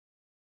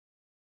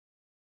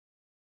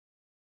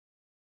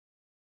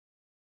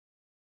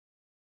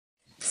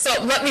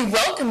let me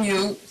welcome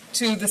you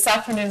to this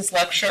afternoon's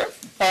lecture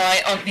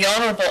by the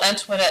Honorable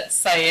Antoinette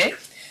Sayeh,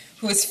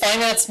 who is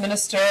Finance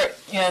Minister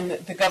in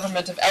the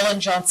government of Ellen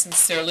Johnson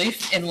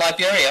Sirleaf in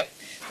Liberia.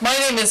 My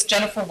name is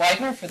Jennifer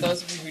Widener. For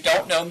those of you who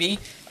don't know me,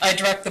 I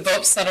direct the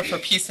Bope Center for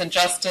Peace and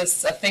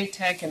Justice, a think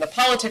tank in the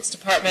Politics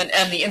Department,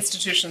 and the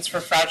Institutions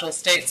for Fragile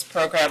States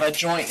program, a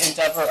joint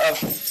endeavor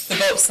of the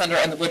Bope Center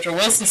and the Woodrow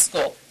Wilson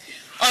School.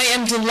 I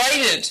am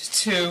delighted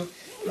to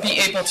be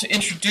able to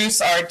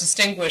introduce our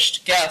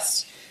distinguished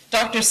guest.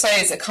 Dr.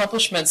 Sayeh's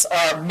accomplishments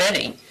are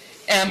many,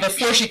 and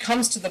before she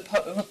comes to the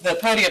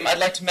podium, I'd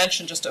like to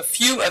mention just a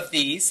few of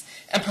these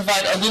and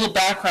provide a little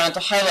background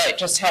to highlight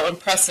just how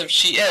impressive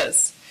she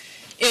is.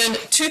 In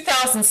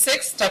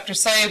 2006, Dr.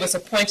 Sayeh was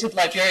appointed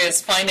Liberia's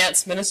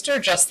finance minister,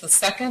 just the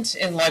second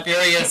in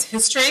Liberia's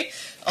history.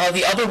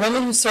 The other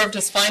woman who served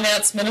as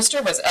finance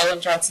minister was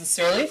Ellen Johnson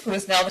Sirleaf, who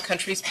is now the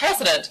country's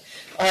president.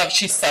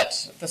 She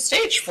set the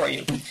stage for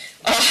you.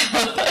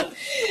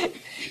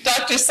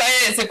 Dr.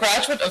 Sayeh is a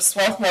graduate of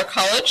Swarthmore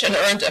College and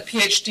earned a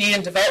PhD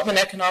in development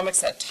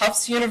economics at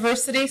Tufts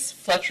University's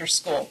Fletcher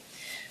School.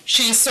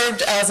 She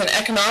served as an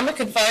economic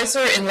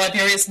advisor in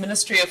Liberia's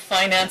Ministry of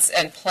Finance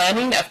and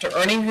Planning after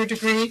earning her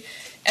degree,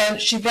 and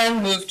she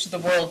then moved to the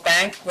World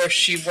Bank, where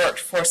she worked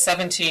for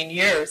 17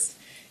 years.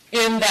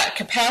 In that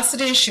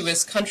capacity, she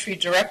was country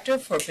director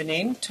for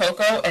Benin,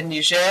 Togo, and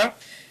Niger,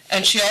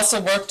 and she also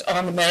worked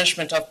on the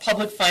management of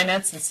public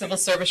finance and civil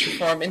service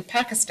reform in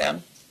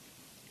Pakistan.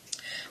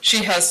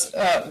 She has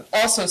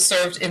also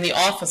served in the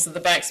office of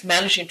the bank's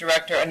managing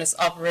director and as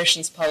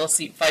operations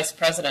policy vice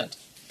president.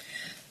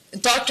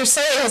 Dr.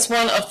 Sayeh has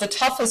one of the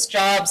toughest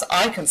jobs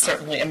I can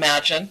certainly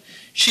imagine.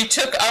 She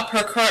took up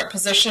her current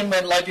position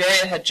when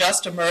Liberia had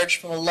just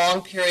emerged from a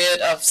long period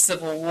of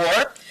civil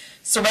war,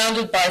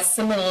 surrounded by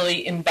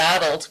similarly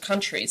embattled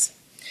countries.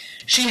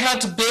 She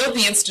had to build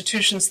the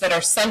institutions that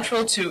are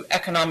central to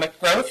economic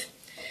growth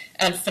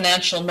and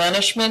financial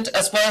management,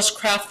 as well as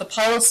craft the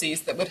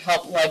policies that would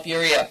help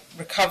Liberia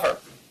recover.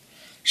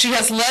 She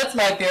has led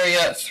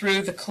Liberia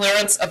through the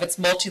clearance of its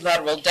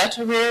multilateral debt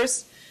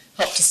arrears,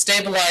 helped to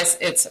stabilize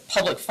its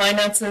public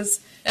finances,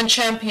 and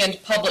championed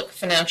public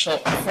financial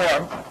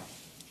reform.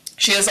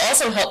 She has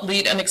also helped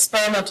lead an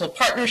experimental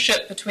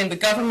partnership between the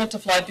government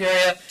of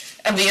Liberia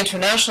and the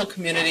international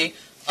community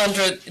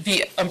under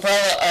the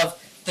umbrella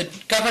of the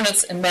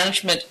Governance and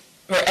Management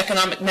or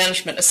Economic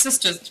Management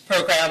Assistance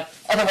Program,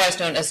 otherwise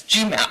known as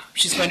GMAP.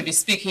 She's going to be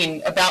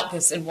speaking about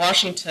this in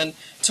Washington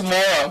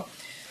tomorrow.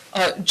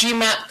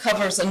 GMAP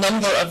covers a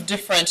number of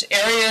different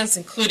areas,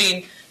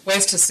 including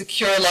ways to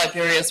secure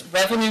Liberia's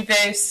revenue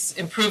base,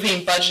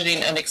 improving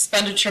budgeting and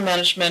expenditure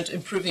management,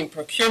 improving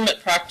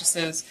procurement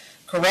practices,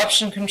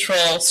 corruption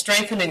control,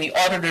 strengthening the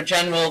Auditor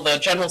General, the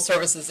General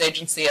Services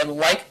Agency, and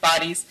like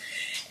bodies,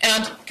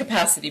 and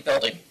capacity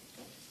building.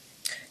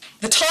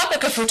 The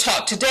topic of her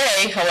talk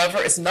today, however,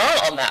 is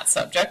not on that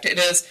subject. It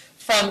is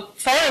From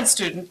Foreign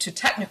Student to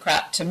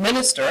Technocrat to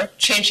Minister,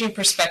 Changing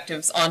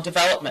Perspectives on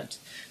Development.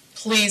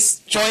 Please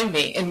join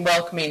me in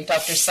welcoming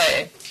Dr.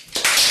 Sayeh.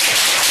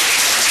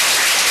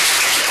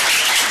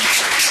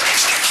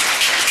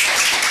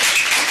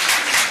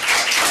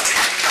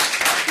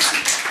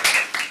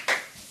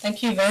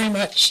 Thank you very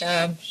much.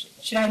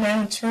 Should I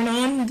now turn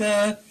on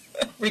the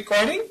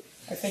recording?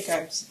 I think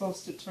I'm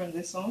supposed to turn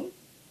this on,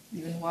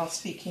 even while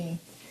speaking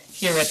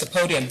here at the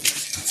podium.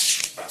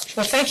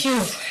 Well, thank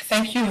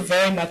you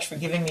very much for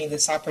giving me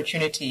this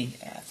opportunity.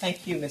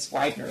 Thank you, Ms.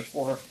 Widener,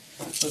 for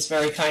those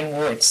very kind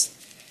words.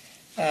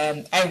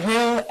 I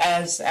will,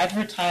 as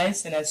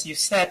advertised and as you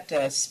said,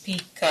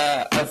 speak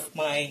of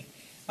my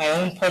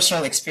own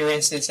personal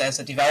experiences as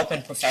a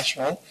development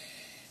professional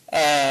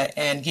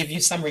and give you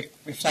some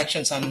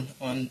reflections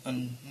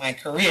on my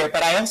career.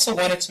 But I also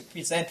wanted to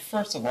present,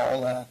 first of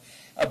all,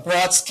 a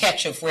broad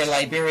sketch of where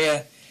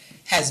Liberia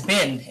has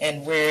been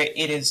and where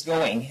it is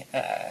going,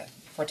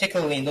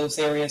 particularly in those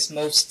areas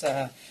most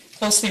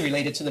closely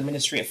related to the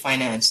Ministry of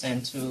Finance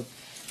and to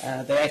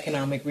the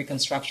economic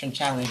reconstruction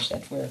challenge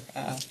that we're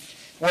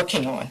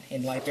working on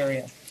in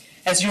Liberia.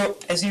 As you're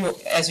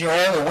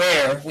all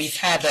aware, we've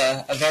had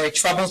a very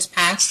troubled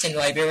past in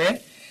Liberia.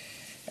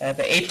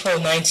 The April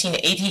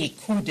 1980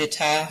 coup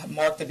d'etat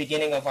marked the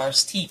beginning of our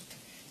steep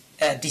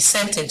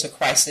descent into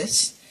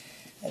crisis.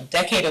 A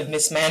decade of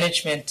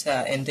mismanagement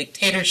and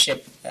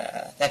dictatorship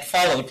that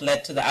followed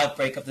led to the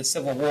outbreak of the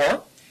Civil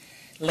War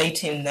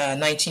late in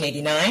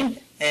 1989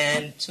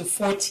 and to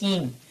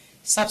 14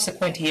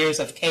 subsequent years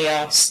of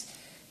chaos,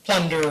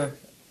 plunder,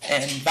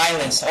 and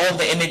violence, all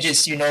the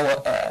images you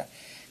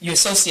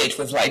associate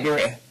with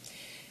Liberia.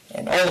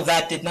 And all of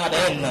that did not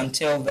end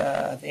until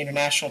the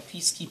international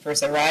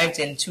peacekeepers arrived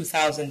in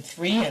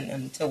 2003 and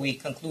until we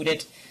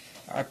concluded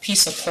our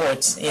peace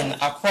accords in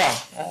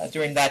Accra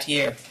during that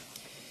year.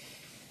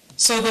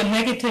 So the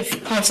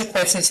negative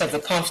consequences of the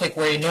conflict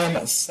were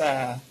enormous.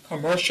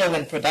 Commercial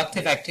and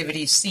productive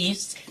activities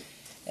ceased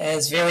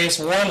as various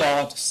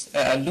warlords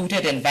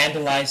looted and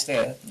vandalized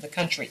the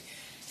country.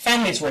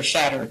 Families were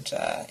shattered.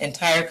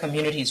 Entire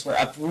communities were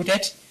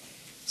uprooted.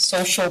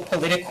 social,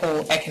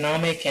 political,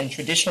 economic, and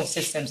traditional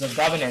systems of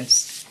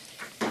governance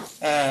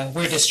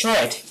were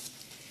destroyed.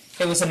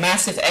 There was a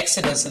massive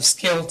exodus of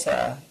skilled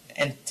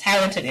and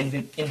talented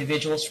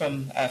individuals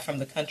from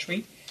the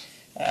country.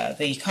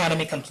 The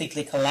economy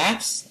completely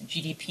collapsed.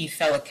 GDP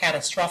fell a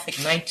catastrophic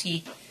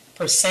 90%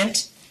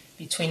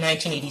 between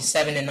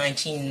 1987 and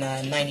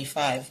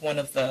 1995, one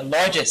of the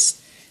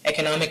largest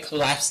economic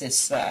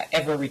collapses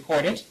ever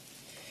recorded.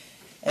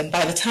 And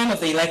by the time of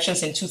the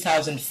elections in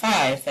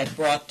 2005 that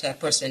brought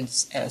President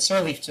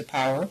Sirleaf to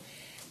power,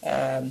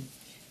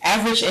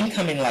 average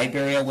income in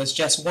Liberia was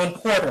just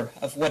 1/4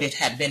 of what it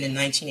had been in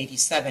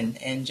 1987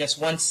 and just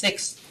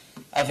 1/6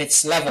 of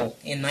its level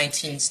in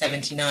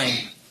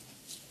 1979.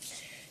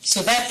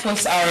 So that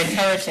was our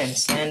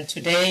inheritance, and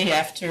today,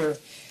 after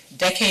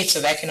decades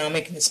of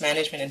economic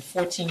mismanagement and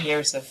 14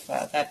 years of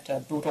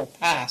that brutal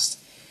past,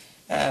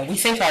 we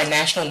think our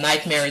national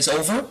nightmare is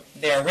over.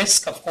 There are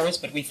risks, of course,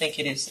 but we think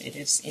it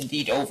is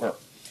indeed over.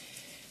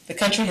 The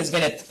country has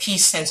been at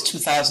peace since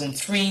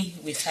 2003.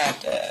 We've had,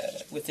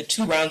 with the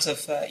 2 rounds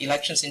of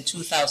elections in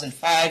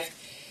 2005,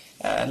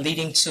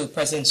 leading to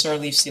President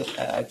Sirleaf's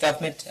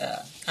government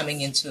coming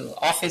into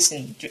office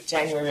in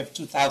January of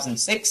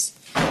 2006.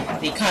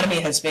 The economy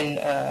has been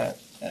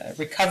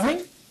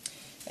recovering,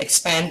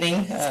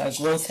 expanding.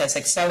 Growth has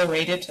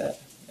accelerated.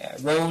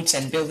 Roads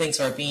and buildings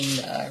are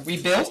being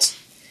rebuilt.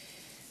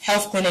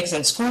 Health clinics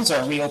and schools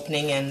are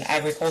reopening, and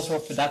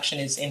agricultural production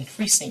is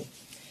increasing.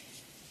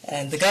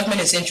 And the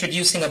government is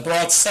introducing a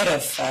broad set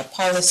of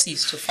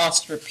policies to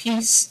foster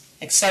peace,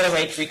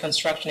 accelerate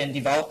reconstruction and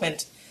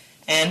development,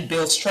 and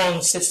build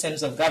strong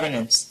systems of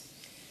governance.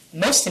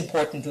 Most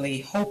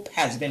importantly, hope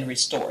has been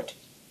restored.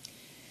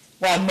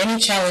 While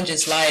many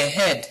challenges lie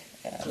ahead,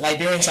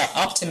 Liberians are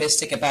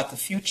optimistic about the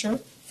future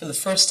for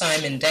the first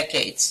time in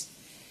decades.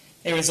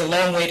 There is a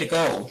long way to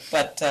go,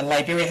 but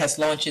Liberia has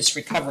launched its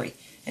recovery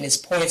and is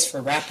poised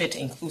for rapid,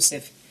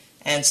 inclusive,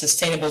 and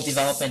sustainable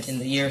development in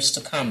the years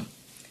to come.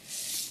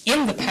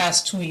 In the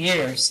past 2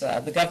 years,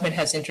 the government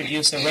has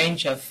introduced a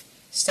range of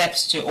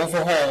steps to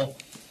overhaul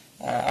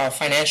our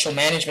financial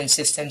management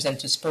systems and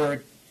to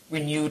spur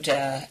renewed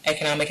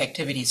economic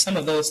activities, some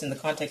of those in the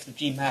context of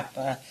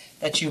GMAP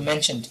that you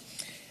mentioned.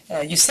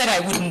 You said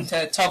I wouldn't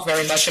talk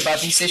very much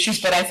about these issues,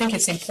 but I think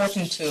it's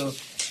important to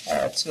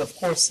of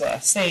course,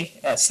 say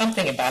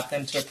something about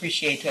them to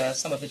appreciate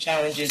some of the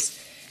challenges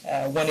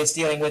one is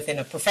dealing with in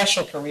a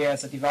professional career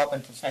as a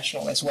development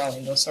professional as well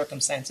in those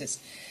circumstances.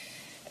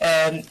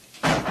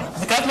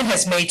 The government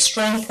has made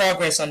strong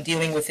progress on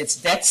dealing with its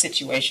debt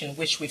situation,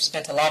 which we've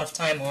spent a lot of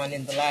time on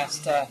in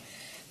the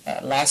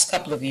last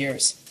couple of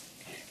years.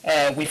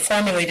 We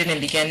formulated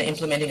and began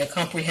implementing a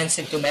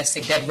comprehensive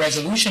domestic debt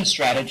resolution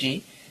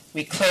strategy.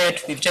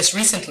 We've just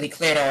recently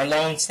cleared our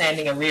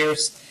long-standing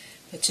arrears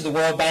to the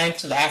World Bank,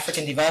 to the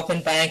African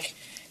Development Bank,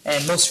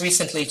 and most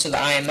recently to the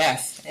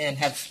IMF, and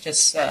have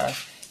just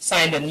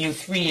signed a new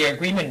 3-year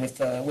agreement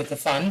with the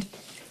fund,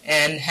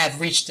 and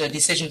have reached a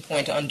decision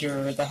point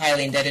under the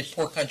Highly Indebted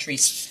Poor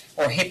Countries,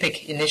 or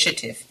HIPC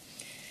initiative.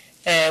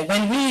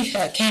 When we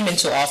came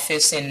into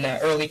office in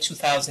early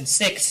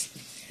 2006,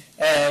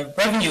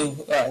 revenue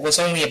was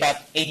only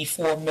about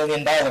 $84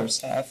 million.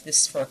 This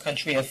is for a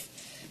country of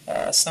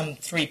some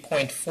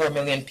 3.4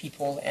 million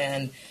people,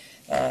 and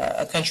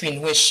a country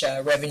in which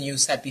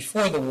revenues had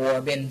before the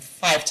war been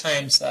 5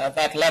 times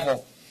that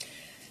level.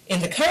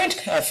 In the current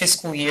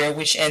fiscal year,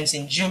 which ends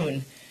in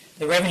June,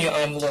 the revenue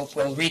envelope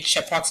will reach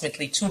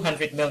approximately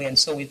 200 million.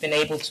 So we've been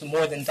able to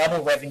more than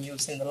double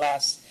revenues in the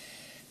last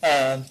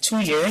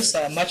 2 years,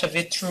 much of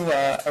it through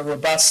a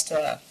robust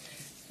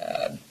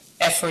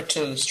effort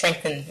to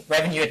strengthen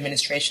revenue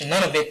administration,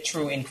 none of it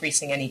through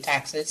increasing any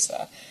taxes,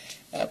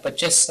 but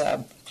just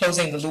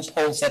closing the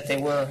loopholes that there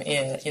were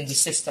in the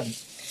system.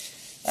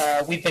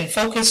 We've been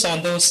focused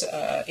on those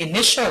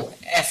initial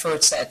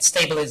efforts at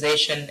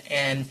stabilization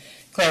and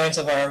clearance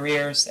of our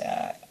arrears,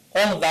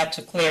 all of that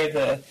to clear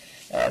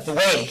the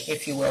way,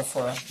 if you will,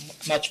 for a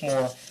much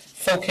more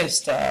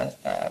focused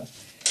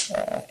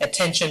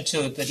attention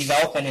to the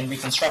development and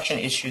reconstruction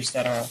issues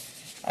that are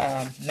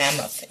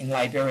mammoth in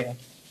Liberia.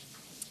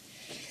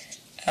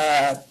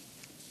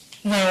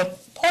 Now,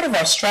 part of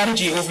our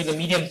strategy over the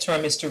medium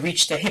term is to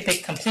reach the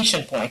HIPC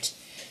completion point,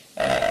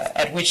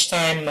 at which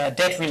time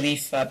debt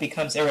relief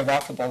becomes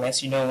irrevocable,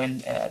 as you know,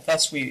 and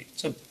thus we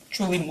to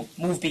truly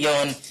move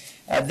beyond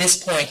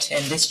this point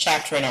and this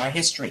chapter in our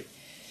history.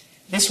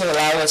 This will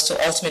allow us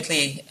to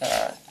ultimately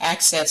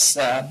access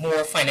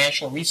more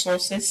financial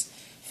resources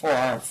for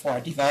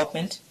our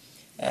development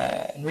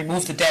and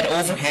remove the debt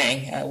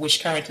overhang,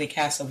 which currently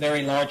casts a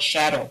very large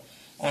shadow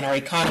on our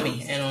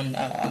economy and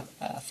on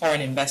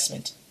foreign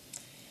investment.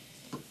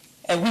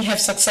 We have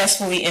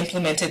successfully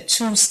implemented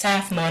 2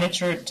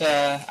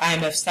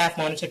 IMF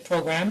staff-monitored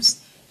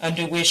programs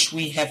under which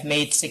we have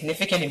made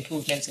significant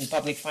improvements in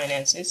public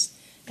finances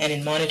and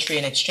in monetary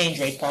and exchange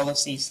rate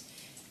policies,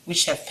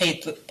 which have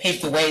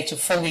paved the way to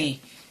fully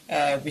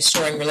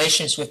restoring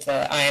relations with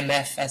the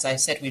IMF, as I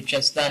said, we've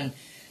just done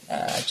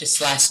just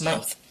last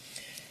month.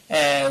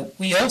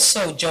 We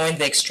also joined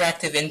the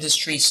Extractive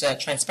Industries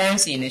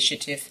Transparency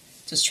Initiative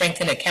to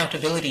strengthen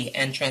accountability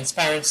and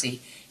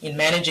transparency in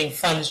managing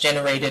funds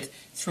generated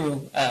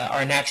through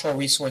our natural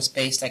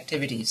resource-based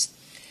activities.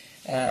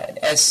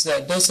 As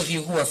those of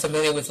you who are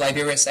familiar with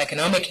Liberia's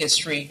economic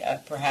history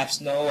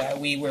perhaps know,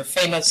 we were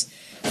famous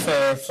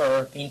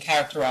for being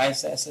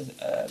characterized as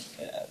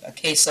a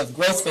case of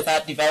growth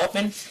without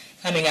development,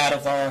 coming out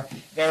of our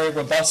very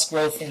robust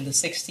growth in the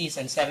 60s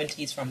and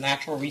 70s from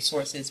natural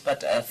resources,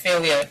 but a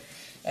failure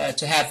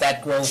to have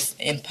that growth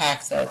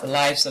impact the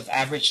lives of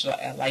average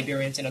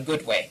Liberians in a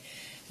good way.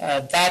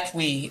 That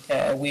we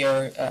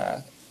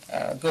are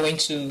going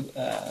to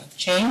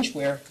change.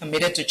 We're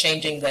committed to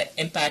changing the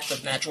impact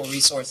of natural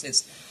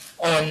resources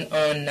on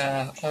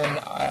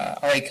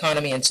our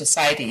economy and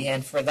society,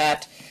 and for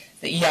that,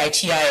 the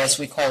EITI, as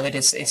we call it,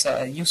 is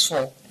a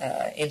useful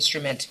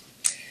instrument.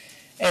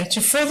 And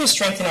to further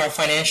strengthen our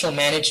financial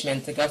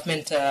management, the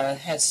government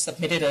has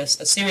submitted a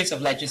series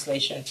of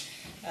legislation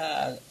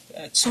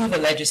to the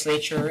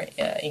legislature,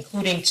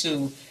 including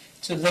to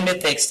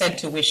limit the extent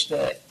to which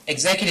the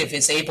executive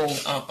is able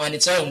on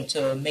its own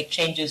to make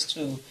changes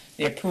to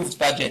the approved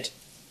budget.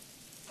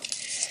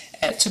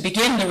 To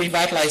begin the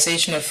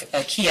revitalization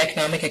of key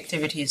economic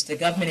activities, the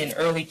government in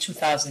early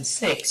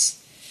 2006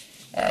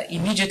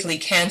 immediately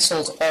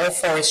canceled all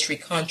forestry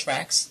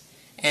contracts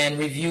and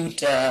reviewed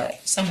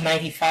some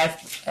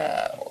 95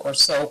 or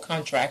so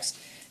contracts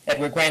that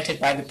were granted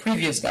by the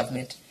previous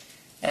government.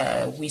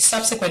 We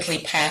subsequently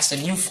passed a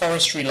new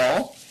forestry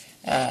law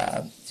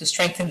to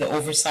strengthen the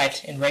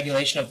oversight and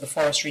regulation of the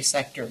forestry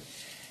sector.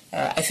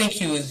 I think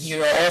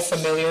you're all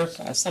familiar,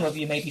 some of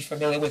you may be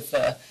familiar with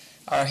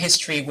our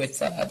history with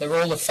the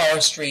role of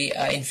forestry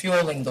in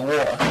fueling the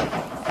war,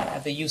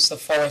 the use of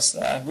forest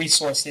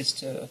resources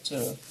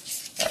to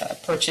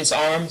purchase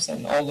arms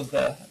and all of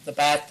the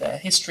bad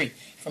history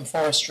from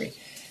forestry.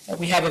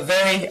 We have a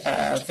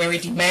very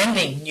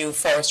demanding new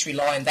forestry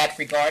law in that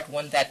regard,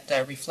 one that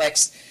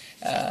reflects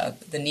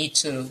the need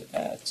to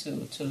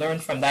learn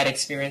from that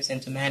experience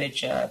and to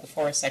manage the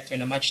forest sector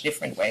in a much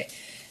different way.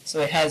 So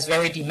it has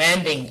very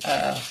demanding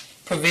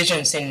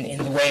provisions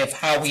in the way of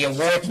how we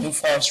award new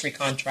forestry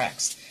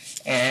contracts,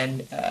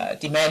 and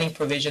demanding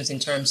provisions in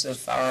terms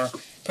of our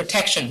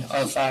protection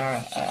of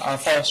our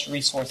forest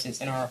resources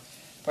and our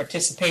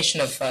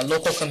participation of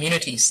local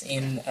communities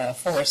in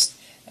forest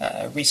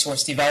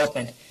resource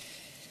development.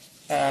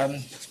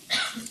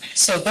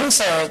 So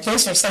those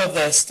are some of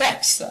the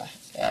steps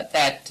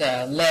that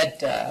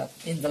led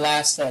in the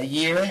last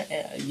year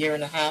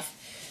and a half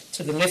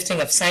to the lifting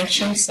of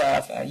sanctions,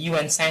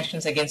 UN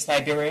sanctions against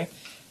Liberia,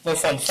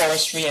 both on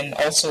forestry and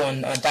also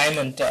on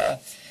diamond.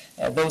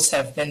 Those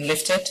have been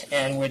lifted,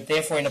 and we're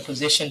therefore in a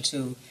position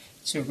to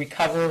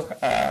recover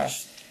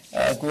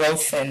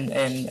growth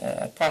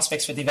and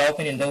prospects for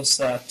development in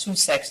those two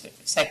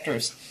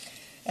sectors.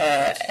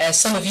 As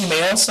some of you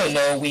may also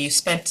know, we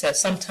spent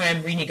some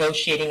time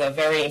renegotiating a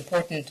very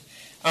important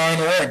iron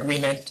ore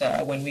agreement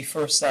when we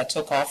first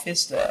took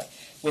office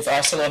with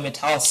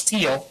ArcelorMittal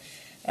Steel,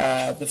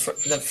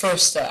 the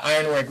first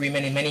iron ore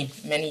agreement in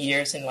many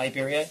years in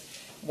Liberia,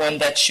 one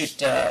that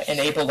should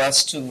enable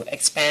us to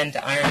expand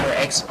iron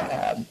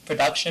ore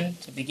production,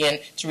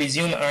 to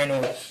resume iron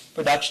ore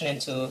production and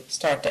to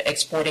start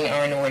exporting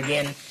iron ore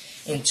again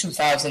in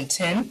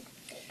 2010.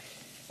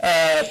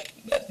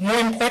 More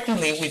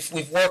importantly,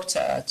 we've worked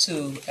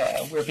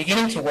we're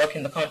beginning to work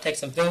in the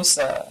context of those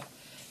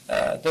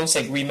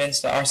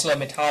agreements, the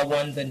ArcelorMittal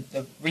one,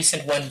 the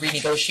recent one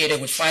renegotiated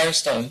with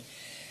Firestone,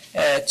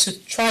 to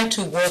try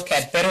to work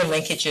at better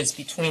linkages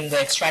between the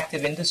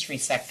extractive industry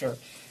sector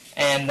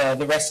and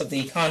the rest of the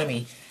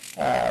economy,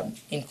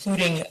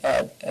 including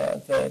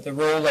the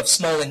role of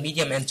small and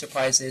medium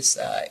enterprises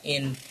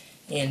in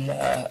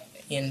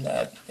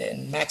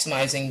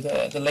maximizing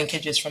the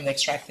linkages from the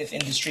extractive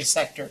industry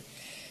sector.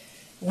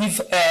 We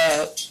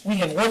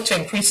have worked to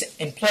increase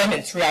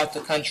employment throughout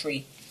the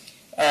country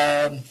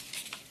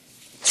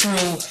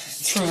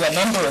through a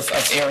number of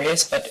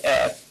areas, but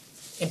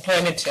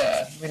employment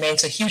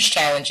remains a huge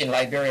challenge in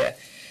Liberia,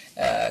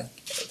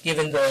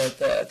 given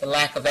the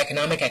lack of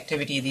economic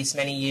activity these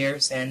many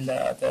years and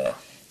the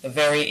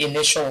very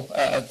initial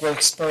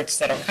growth spurts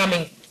that are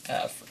coming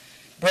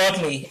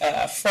broadly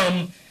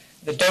from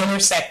the donor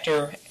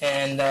sector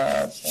and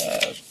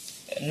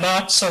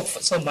not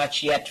so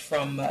much yet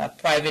from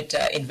private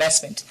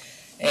investment,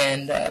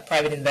 and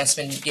private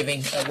investment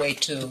giving way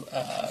to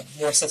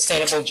more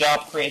sustainable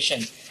job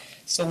creation.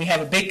 So we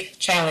have a big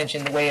challenge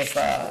in the way of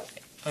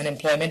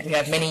unemployment. We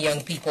have many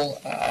young people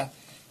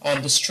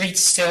on the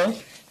streets still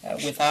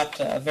without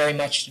very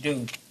much to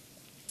do.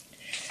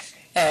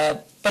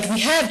 But we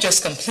have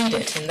just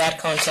completed, in that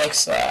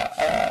context,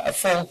 a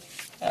full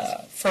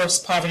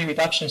first poverty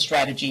reduction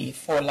strategy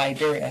for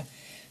Liberia,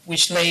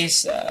 which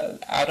lays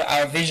out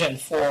our vision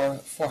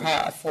for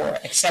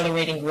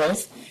accelerating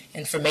growth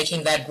and for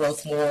making that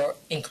growth more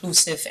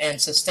inclusive and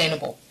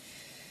sustainable.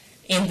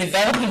 In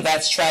developing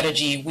that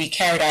strategy, we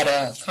carried out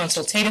a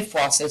consultative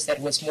process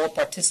that was more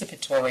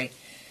participatory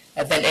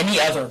than any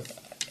other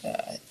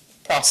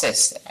process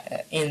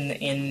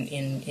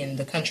in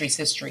the country's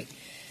history,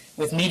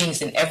 with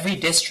meetings in every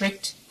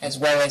district as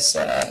well as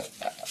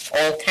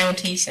all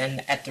counties and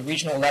at the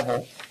regional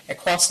level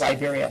across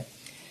Liberia.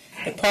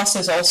 The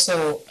process also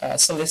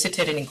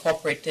solicited and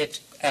incorporated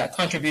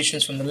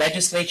contributions from the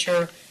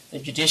legislature, the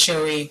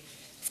judiciary,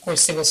 of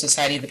course, civil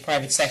society, the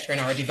private sector,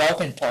 and our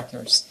development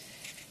partners.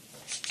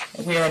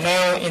 We are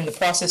now in the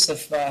process of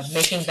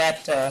making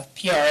that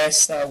PRS,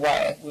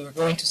 we're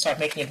going to start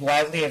making it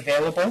widely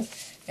available,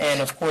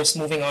 and of course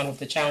moving on with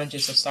the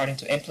challenges of starting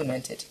to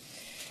implement it.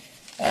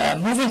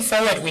 Moving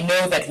forward, we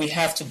know that we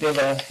have to build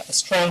a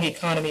strong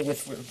economy with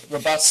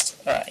robust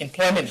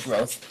employment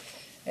growth,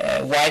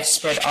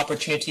 widespread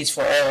opportunities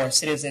for all our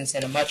citizens,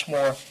 and a much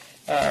more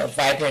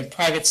vibrant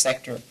private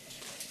sector.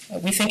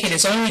 We think it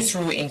is only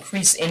through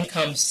increased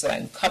incomes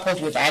and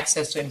coupled with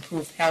access to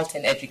improved health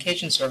and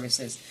education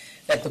services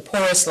that the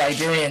poorest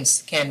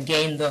Liberians can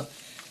gain the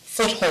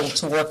foothold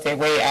to work their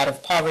way out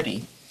of poverty.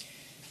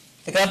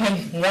 The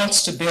government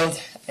wants to build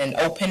an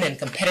open and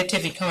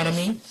competitive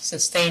economy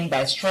sustained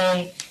by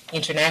strong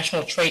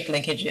international trade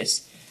linkages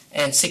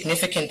and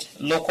significant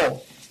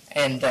local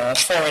and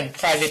foreign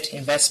private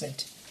investment.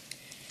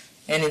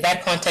 And in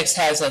that context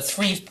has a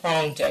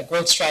three-pronged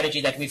growth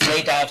strategy that we've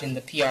laid out in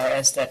the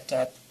PRS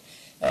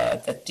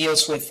that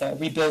deals with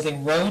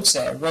rebuilding roads.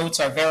 Roads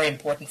are very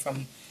important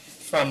from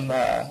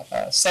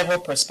several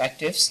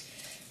perspectives.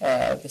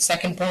 The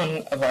second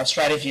prong of our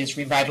strategy is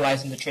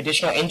revitalizing the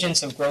traditional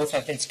engines of growth.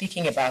 I've been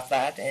speaking about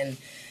that. And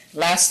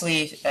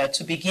lastly,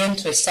 to begin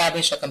to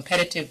establish a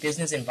competitive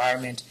business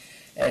environment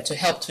to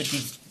help to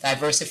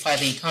diversify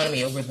the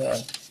economy over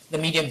the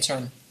medium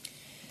term.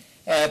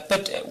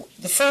 But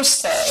the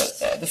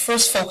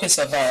first focus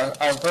of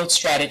our growth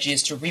strategy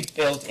is to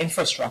rebuild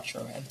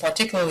infrastructure, and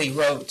particularly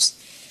roads.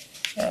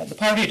 The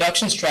poverty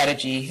reduction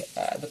strategy,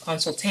 the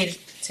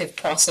consultative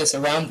process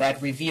around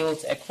that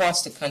revealed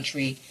across the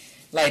country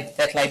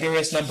that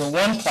Liberia's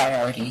 #1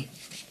 priority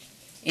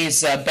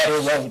is better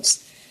roads.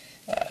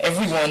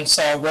 Everyone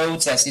saw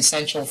roads as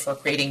essential for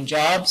creating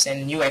jobs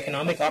and new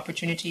economic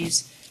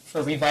opportunities,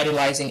 for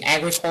revitalizing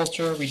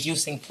agriculture,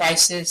 reducing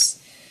prices,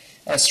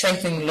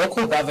 strengthening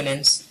local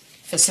governance,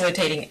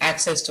 facilitating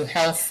access to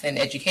health and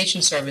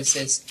education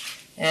services,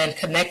 and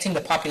connecting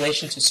the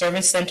population to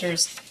service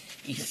centers,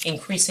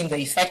 increasing the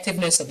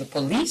effectiveness of the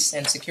police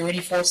and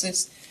security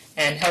forces,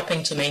 and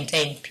helping to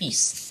maintain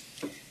peace.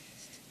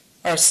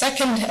 Our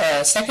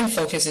second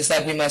focus is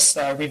that we must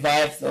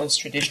revive those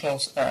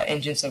traditional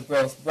engines of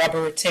growth: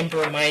 rubber,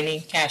 timber,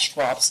 mining, cash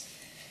crops,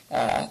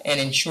 and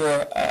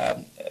ensure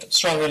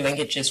stronger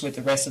linkages with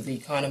the rest of the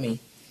economy.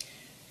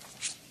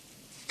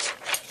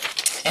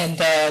 And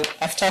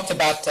I've talked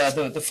about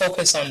the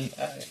focus on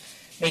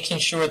making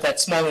sure that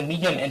small and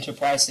medium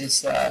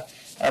enterprises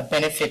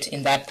benefit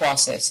in that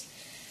process.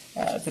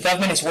 The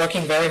government is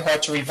working very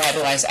hard to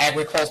revitalize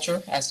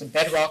agriculture as the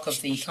bedrock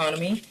of the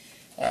economy.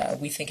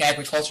 We think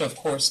agriculture, of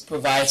course,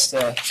 provides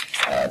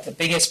the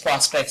biggest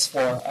prospects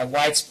for a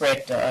widespread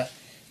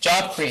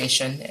job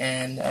creation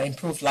and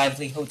improved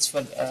livelihoods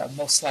for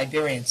most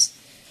Liberians.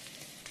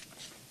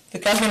 The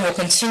government will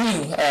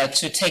continue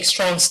to take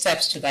strong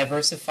steps to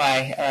diversify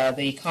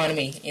the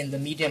economy in the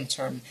medium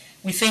term.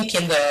 We think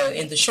in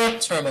the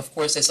short term, of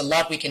course, there's a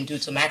lot we can do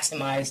to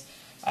maximize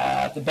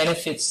the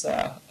benefits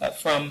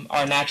from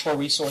our natural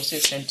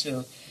resources and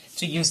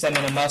to use them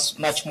in a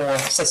much more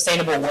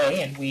sustainable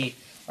way, and we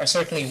are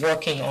certainly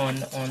working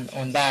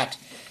on that.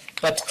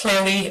 But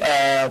clearly,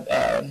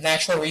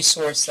 natural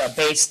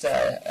resource-based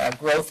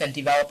growth and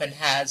development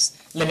has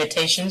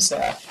limitations.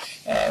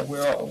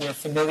 We're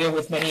familiar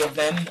with many of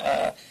them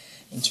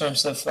in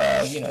terms of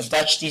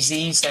Dutch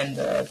disease and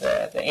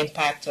the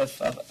impact of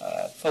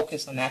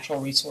focus on natural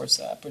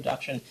resource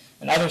production.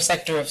 Another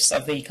sector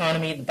of the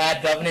economy, the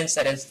bad governance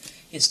that has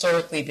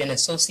historically been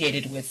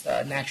associated with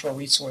natural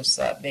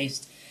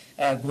resource-based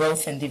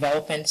growth and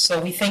development. So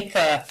we think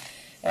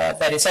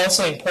that it's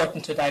also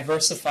important to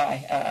diversify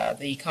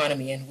the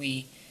economy, and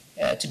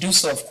to do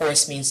so, of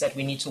course, means that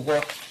we need to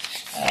work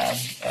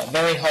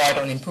very hard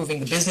on improving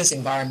the business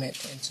environment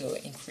and to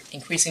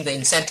increasing the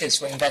incentives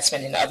for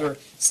investment in other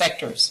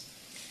sectors.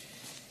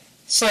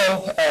 So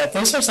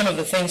those are some of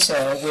the things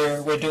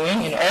we're doing.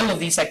 In all of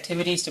these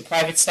activities, the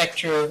private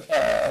sector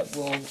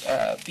will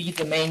be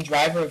the main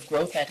driver of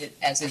growth,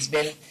 as it's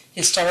been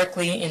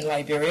historically in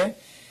Liberia.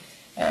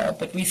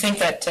 But we think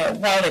that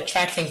while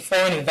attracting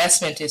foreign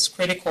investment is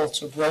critical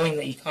to growing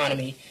the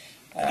economy,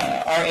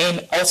 our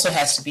aim also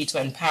has to be to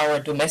empower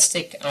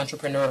domestic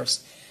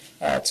entrepreneurs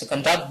to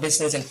conduct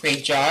business and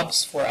create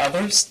jobs for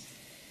others,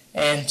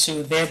 and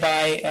to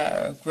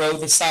thereby grow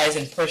the size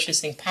and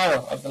purchasing power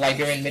of the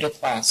Liberian middle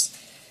class.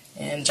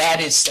 And that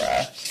is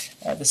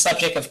the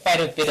subject of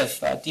quite a bit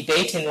of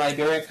debate in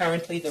Liberia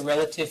currently, the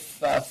relative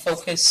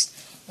focus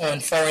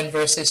on foreign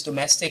versus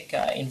domestic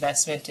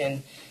investment,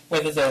 and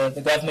whether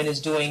the government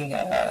is doing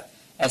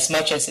as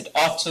much as it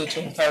ought to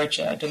encourage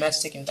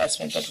domestic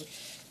investment. But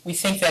we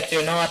think that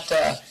they're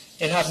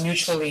not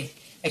mutually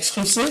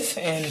exclusive,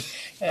 and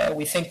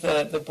we think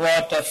the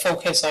broad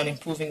focus on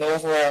improving the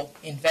overall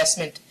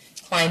investment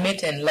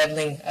climate and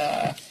leveling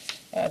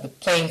the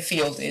playing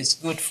field is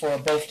good for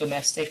both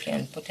domestic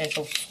and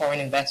potential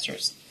foreign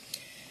investors.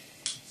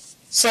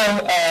 So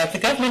the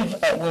government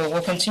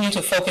will continue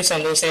to focus on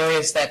those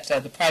areas that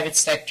the private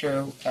sector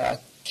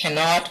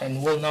cannot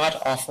and will not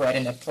offer at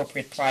an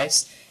appropriate price.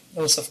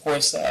 Those, of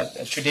course,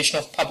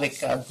 traditional public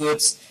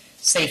goods,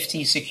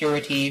 safety,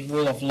 security,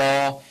 rule of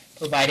law,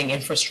 providing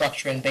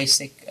infrastructure and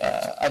basic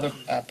other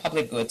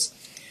public goods.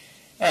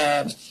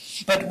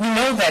 But we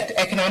know that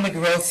economic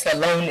growth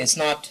alone is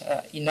not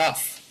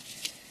enough.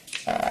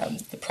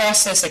 The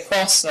process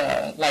across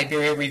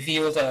Liberia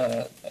revealed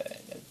a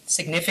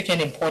significant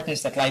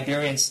importance that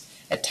Liberians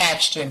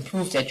attach to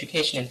improved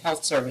education and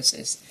health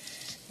services,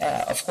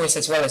 of course,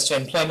 as well as to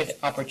employment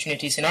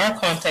opportunities. In our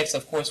context,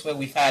 of course, where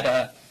we've had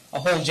a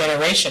whole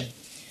generation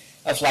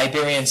of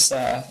Liberians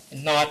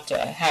not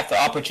have the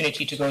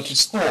opportunity to go to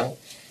school,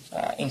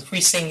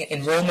 increasing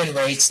enrollment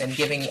rates and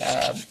giving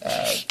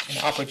an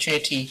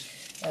opportunity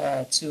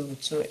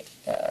to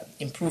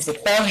improve the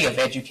quality of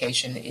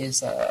education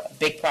is a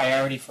big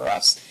priority for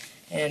us,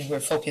 and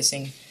we're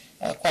focusing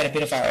quite a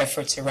bit of our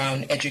efforts around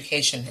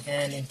education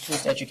and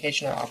improved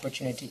educational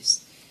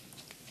opportunities.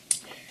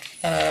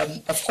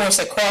 Of course,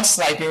 across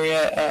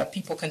Liberia,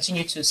 people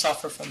continue to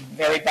suffer from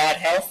very bad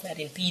health that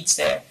impedes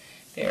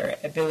their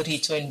ability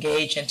to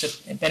engage and to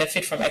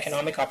benefit from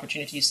economic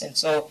opportunities, and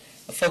so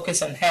the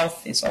focus on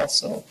health is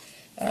also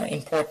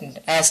important,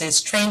 as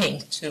is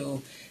training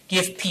to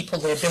give people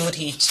the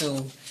ability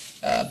to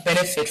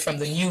benefit from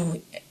the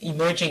new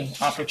emerging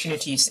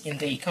opportunities in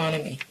the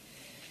economy.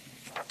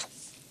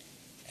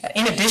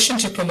 In addition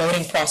to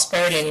promoting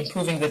prosperity and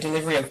improving the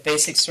delivery of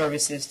basic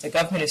services, the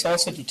government is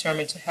also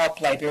determined to help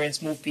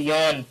Liberians move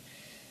beyond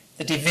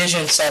the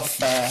divisions of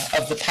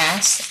the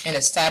past and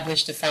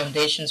establish the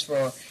foundations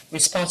for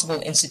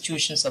responsible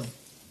institutions of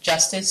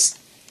justice,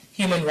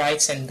 human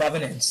rights, and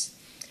governance.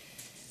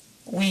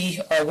 We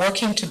are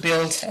working to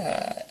build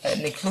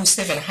an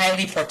inclusive and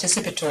highly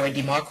participatory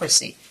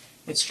democracy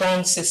with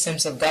strong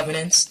systems of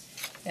governance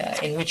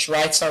in which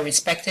rights are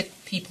respected,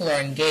 people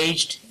are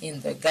engaged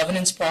in the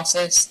governance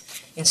process,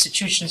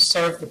 institutions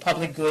serve the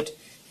public good,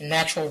 and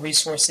natural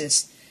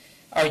resources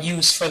are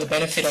used for the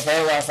benefit of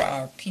all of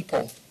our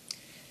people.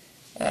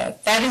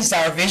 That is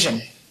our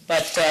vision,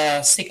 but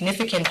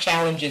significant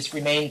challenges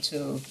remain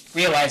to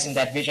realizing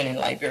that vision in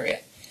Liberia.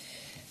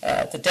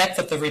 The depth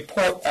of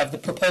the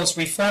proposed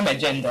reform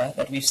agenda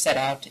that we've set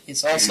out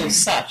is also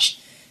such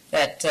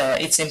that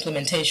its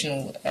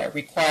implementation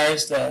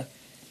requires the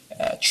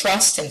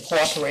trust and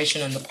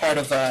cooperation on the part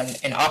of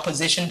an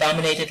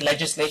opposition-dominated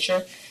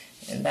legislature,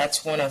 and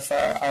that's one of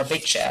our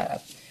big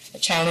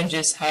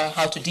challenges,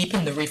 how to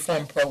deepen the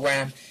reform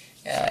program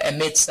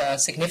amidst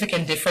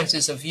significant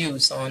differences of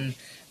views on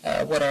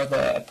what are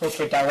the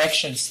appropriate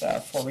directions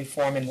for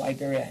reform in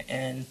Liberia,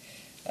 and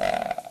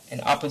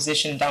an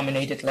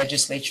opposition-dominated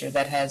legislature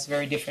that has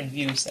very different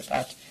views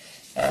about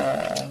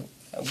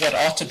what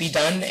ought to be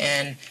done,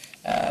 and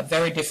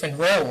very different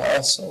role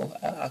also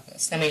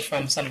stemming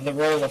from some of the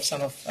role of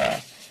some of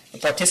the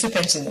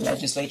participants in the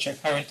legislature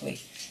currently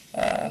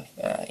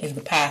in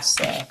the past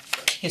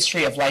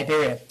history of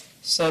Liberia.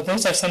 So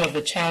those are some of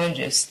the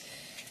challenges.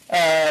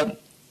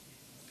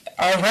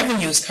 Our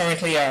revenues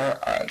currently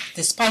are,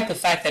 despite the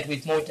fact that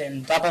we've more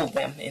than doubled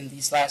them in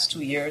these last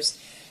 2 years,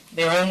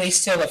 they're only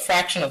still a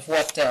fraction of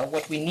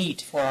what we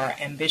need for our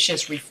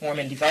ambitious reform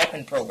and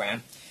development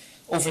program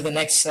over the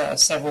next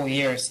several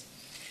years.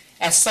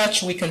 As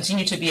such, we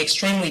continue to be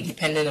extremely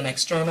dependent on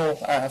external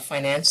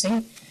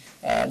financing,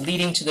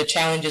 leading to the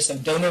challenges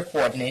of donor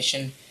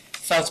coordination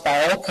felt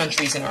by all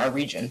countries in our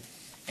region,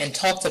 and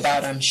talked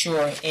about, I'm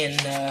sure, in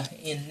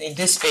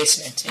this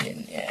basement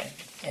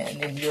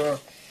and in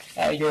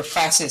your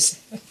classes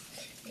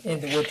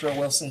in the Woodrow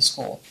Wilson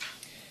School.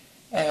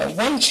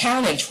 One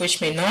challenge which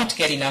may not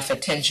get enough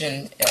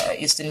attention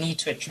is the need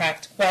to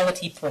attract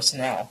quality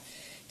personnel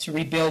to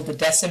rebuild the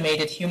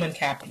decimated human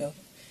capital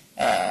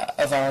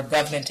of our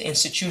government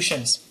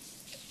institutions.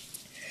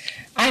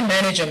 I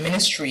manage a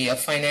ministry of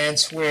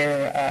finance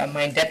where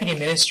my deputy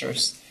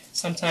ministers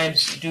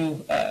sometimes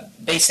do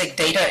basic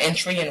data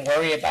entry and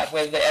worry about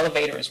whether the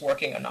elevator is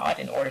working or not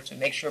in order to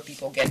make sure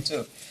people get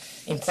to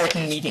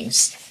important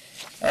meetings.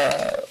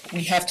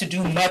 We have to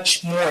do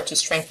much more to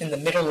strengthen the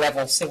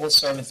middle-level civil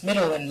servants,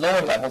 middle and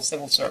lower-level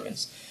civil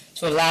servants,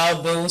 to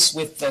allow those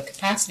with the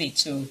capacity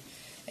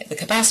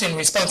and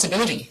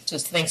responsibility to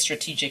think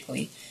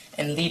strategically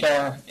and lead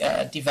our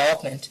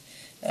development,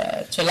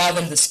 to allow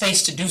them the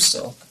space to do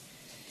so.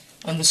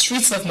 On the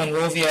streets of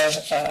Monrovia,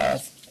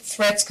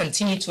 threats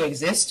continue to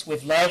exist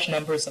with large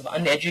numbers of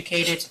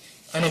uneducated,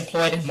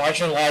 unemployed, and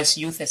marginalized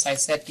youth, as I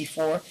said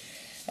before,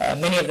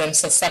 many of them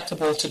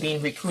susceptible to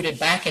being recruited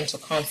back into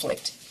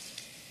conflict.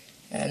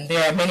 And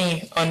there are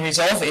many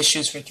unresolved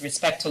issues with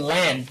respect to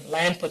land.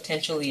 Land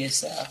potentially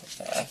is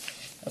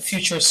a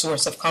future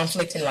source of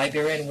conflict in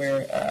Liberia, and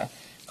we're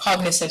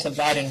cognizant of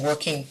that and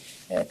working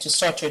to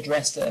start to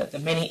address the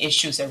many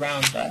issues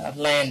around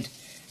land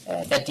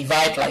that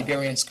divide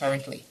Liberians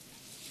currently.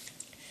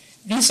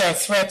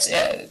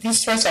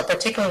 These threats are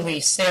particularly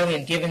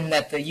salient given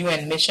that the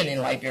UN mission in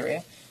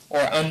Liberia,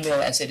 or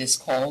UNMIL as it is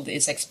called,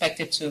 is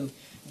expected to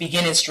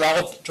begin its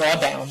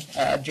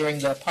drawdown during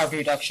the poverty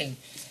reduction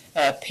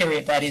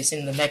period that is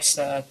in the next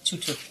 2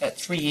 to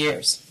 3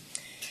 years.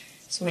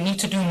 So we need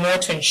to do more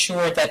to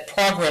ensure that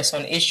progress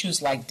on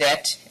issues like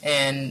debt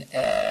and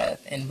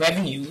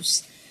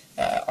revenues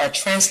are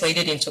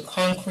translated into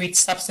concrete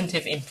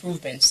substantive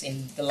improvements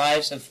in the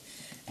lives of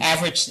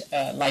average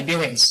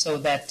Liberians, so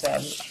that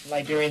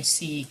Liberians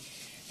see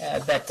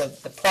that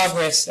the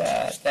progress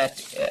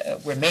that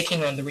we're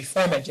making on the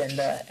reform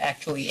agenda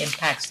actually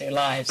impacts their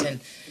lives.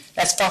 And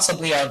that's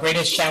possibly our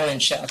greatest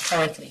challenge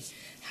currently,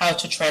 how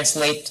to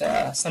translate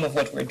some of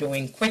what we're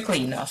doing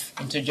quickly enough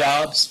into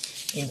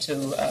jobs,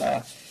 into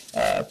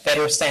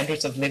better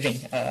standards of living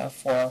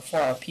for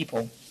our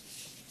people.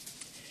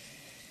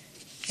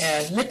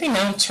 Let me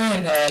now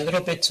turn a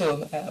little bit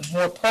to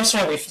more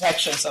personal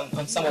reflections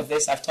on some of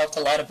this. I've talked a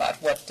lot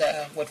about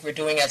what we're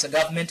doing as a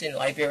government in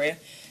Liberia,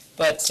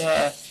 but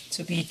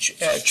to be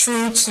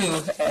true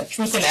to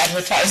truth in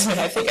advertisement,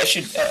 I think I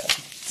should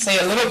say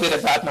a little bit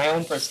about my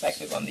own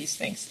perspective on these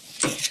things.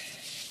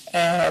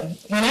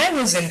 When I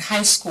was in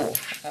high school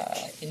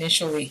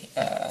initially,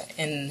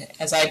 and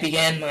as I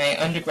began my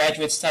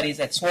undergraduate studies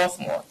at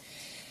Swarthmore,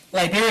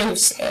 Liberia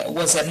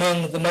was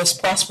among the most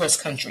prosperous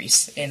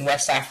countries in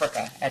West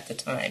Africa at the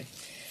time.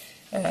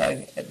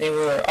 There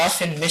were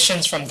often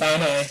missions from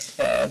Ghana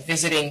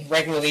visiting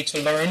regularly to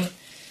learn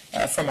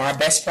from our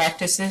best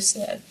practices.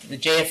 The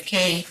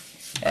JFK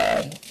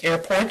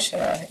airport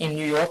in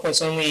New York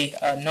was only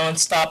a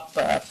non-stop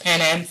Pan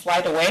Am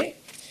flight away.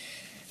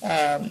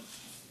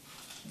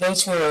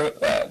 Those were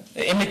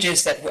the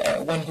images that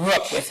one grew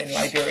up with in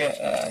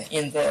Liberia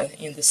in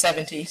the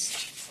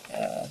 70s.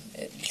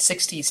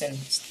 60s and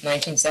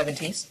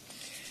 1970s.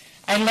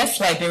 I left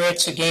Liberia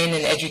to gain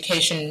an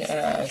education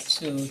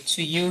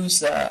to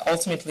use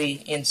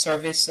ultimately in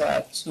service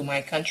to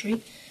my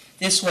country.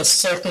 This was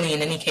certainly,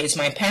 in any case,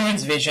 my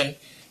parents' vision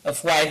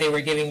of why they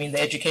were giving me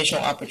the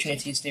educational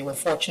opportunities they were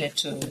fortunate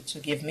to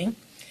give me.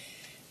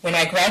 When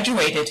I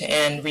graduated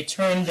and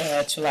returned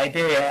to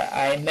Liberia,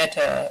 I met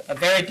a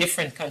very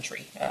different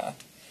country.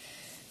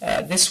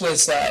 This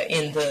was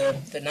in the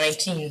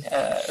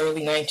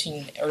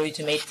early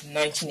to mid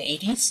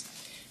 1980s,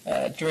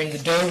 during the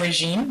Doe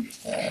regime,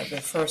 the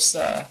first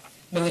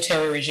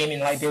military regime in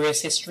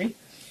Liberia's history.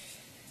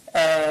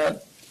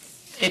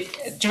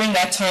 During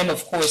that time,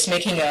 of course,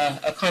 making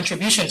a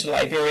contribution to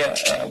Liberia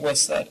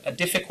was a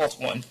difficult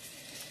one.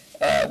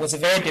 Was a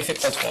very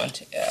difficult one,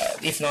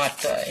 if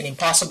not an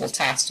impossible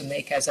task to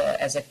make as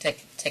a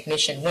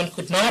technician. One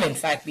could not, in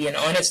fact, be an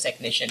honest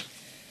technician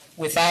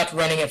without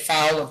running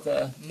afoul of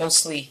the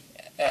mostly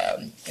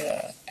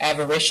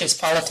avaricious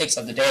politics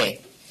of the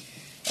day.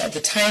 The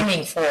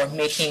timing for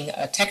making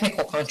a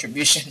technical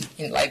contribution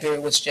in Liberia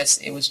was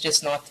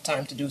just not the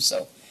time to do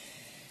so.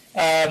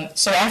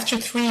 So after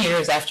 3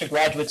 years after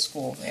graduate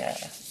school,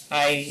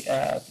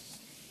 I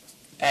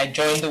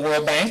joined the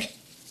World Bank.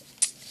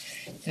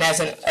 And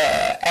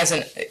as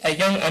a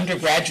young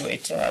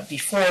undergraduate,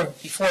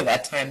 before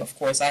that time, of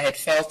course, I had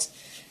felt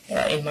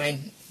in my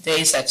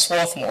days at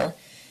Swarthmore,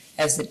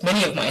 as that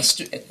many of my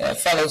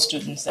fellow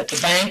students, that the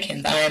bank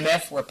and the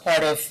IMF were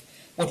part of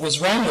what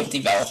was wrong with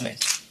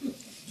development.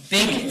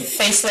 Big,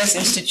 faceless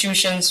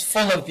institutions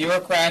full of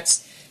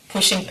bureaucrats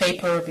pushing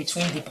paper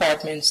between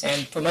departments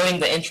and promoting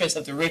the interests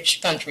of the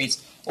rich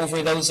countries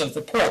over those of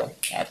the poor.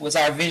 That was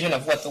our vision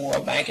of what the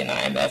World Bank and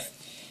IMF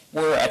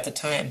were at the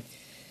time.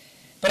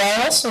 But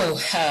I also,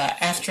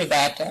 after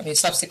that,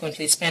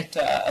 subsequently spent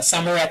a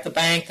summer at the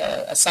bank,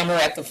 a summer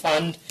at the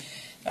fund,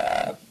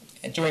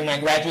 during my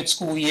graduate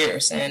school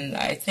years, and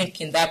I think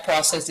in that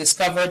process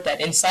discovered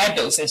that inside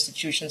those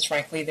institutions,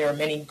 frankly, there are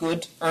many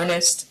good,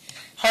 earnest,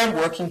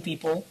 hardworking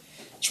people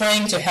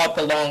trying to help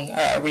along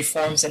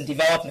reforms and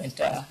development,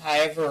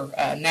 however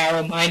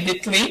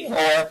narrow-mindedly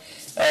or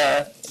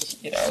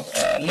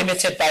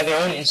limited by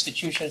their own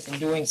institutions in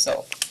doing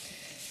so.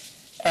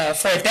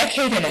 For a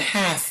decade and a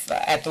half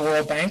at the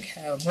World Bank,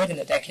 more than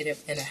a decade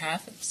and a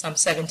half, some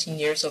 17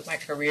 years of my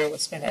career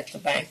was spent at the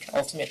bank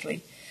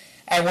ultimately.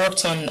 I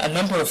worked on a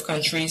number of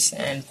countries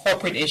and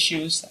corporate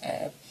issues.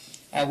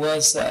 I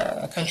was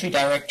a country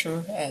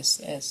director, as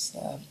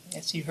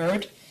you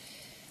heard.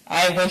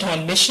 I went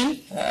on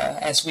mission,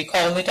 as we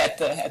call it at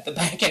the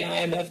bank and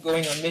IMF.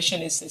 Going on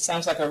mission it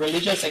sounds like a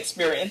religious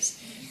experience,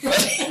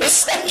 but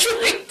it's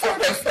actually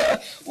part of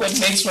what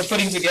makes for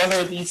putting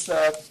together these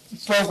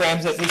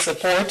programs that we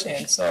support.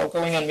 And so,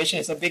 going on mission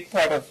is a big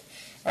part of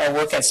our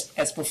work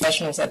as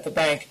professionals at the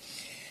bank.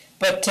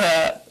 But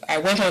I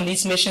went on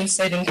these missions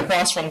sitting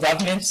across from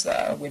governments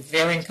with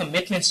varying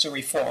commitments to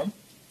reform.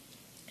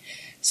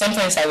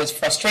 Sometimes I was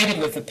frustrated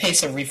with the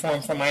pace of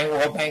reform from my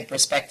World Bank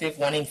perspective,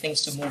 wanting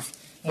things to move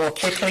more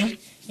quickly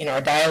in our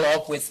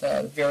dialogue with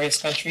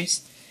various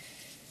countries.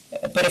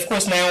 But of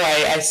course now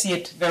I see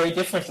it very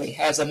differently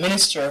as a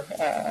minister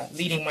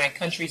leading my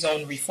country's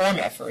own reform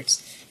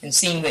efforts and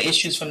seeing the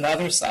issues from the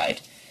other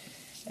side.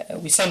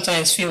 We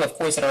sometimes feel, of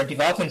course, that our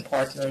development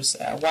partners,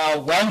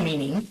 while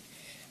well-meaning,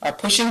 are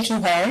pushing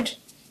too hard,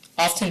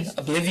 often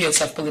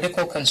oblivious of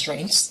political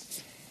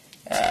constraints.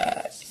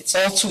 It's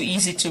all too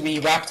easy to be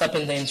wrapped up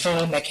in the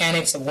internal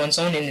mechanics of one's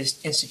own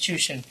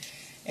institution.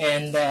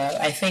 And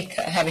I think,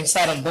 having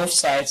sat on both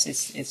sides,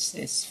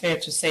 it's fair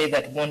to say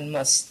that one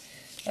must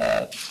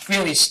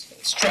really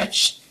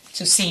stretch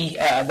to see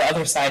the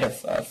other side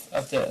of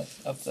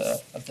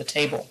the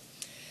table.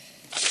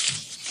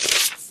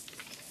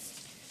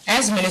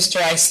 As minister,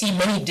 I see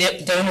many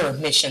donor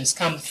missions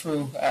come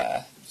through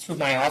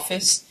my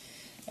office.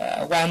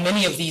 While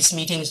many of these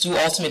meetings do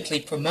ultimately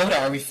promote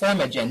our reform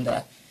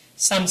agenda,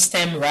 some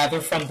stem rather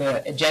from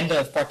the agenda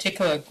of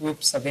particular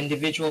groups of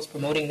individuals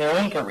promoting their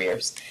own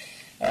careers.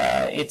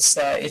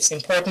 It's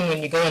important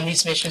when you go on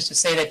these missions to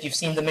say that you've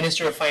seen the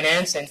Minister of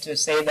Finance and to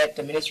say that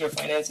the Minister of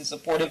Finance is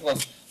supportive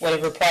of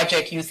whatever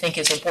project you think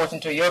is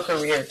important to your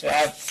career to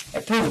have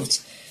approved.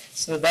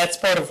 So that's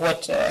part of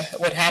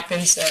what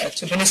happens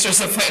to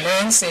ministers of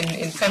finance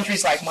in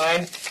countries like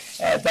mine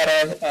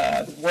that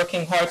are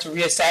working hard to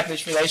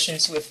reestablish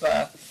relations with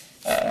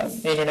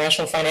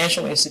international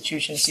financial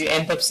institutions. You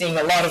end up seeing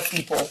a lot of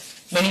people,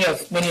 many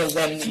of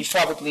them you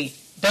probably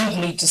don't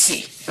need to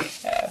see,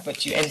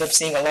 but you end up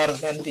seeing a lot of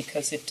them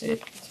because you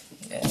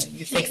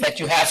think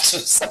that you have to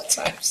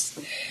sometimes.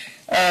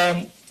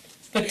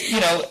 But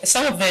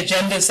some of the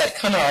agendas that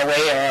come our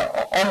way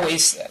are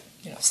always.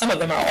 Some of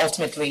them are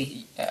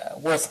ultimately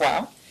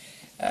worthwhile,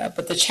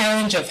 but the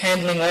challenge of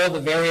handling all the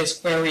various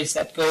queries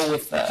that go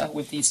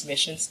with these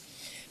missions,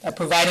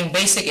 providing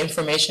basic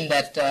information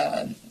that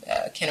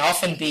can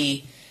often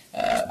be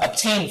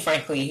obtained,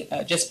 frankly,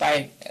 just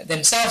by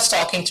themselves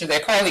talking to their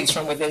colleagues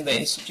from within the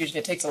institution.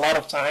 It takes a lot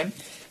of time,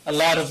 a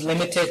lot of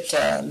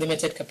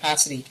limited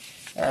capacity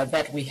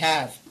that we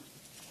have.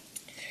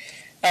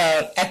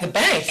 At the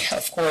bank,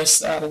 of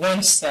course,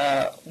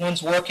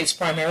 one's work is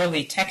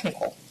primarily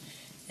technical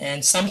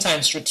and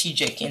sometimes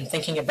strategic in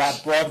thinking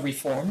about broad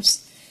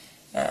reforms.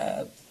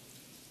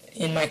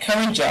 In my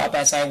current job,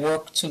 as I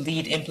work to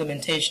lead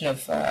implementation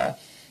of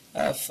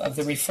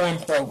the reform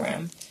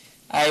program,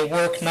 I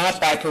work not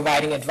by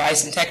providing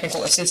advice and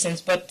technical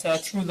assistance, but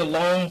through the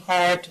long,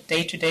 hard,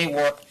 day-to-day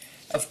work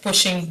of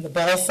pushing the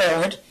ball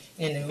forward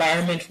in an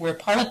environment where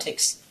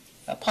politics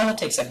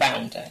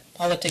abound.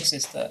 Politics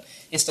is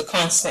the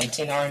constant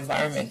in our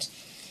environment.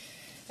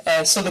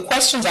 So the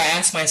questions I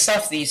ask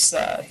myself these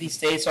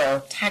days are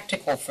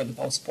tactical for the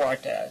most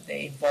part.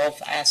 They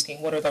involve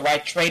asking what are the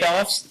right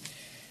trade-offs,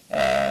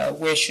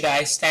 where should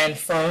I stand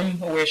firm,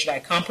 where should I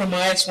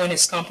compromise, when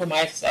is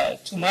compromise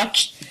too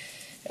much,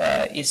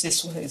 is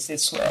this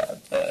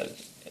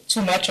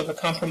too much of a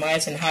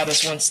compromise, and how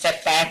does one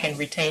step back and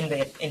retain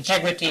the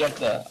integrity of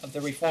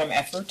the reform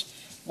effort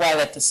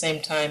while at the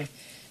same time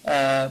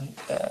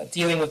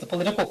dealing with the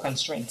political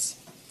constraints.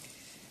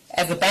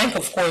 At the bank,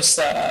 of course,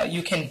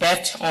 you can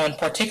bet on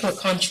particular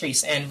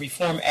countries and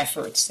reform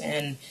efforts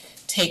and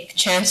take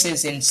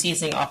chances in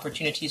seizing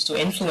opportunities to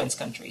influence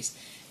countries.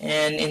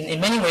 And in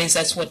many ways,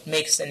 that's what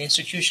makes an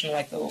institution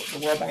like the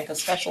World Bank a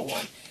special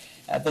one.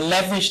 The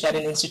leverage that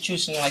an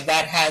institution like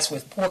that has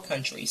with poor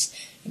countries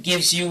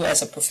gives you,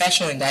 as a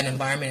professional in that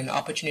environment, an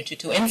opportunity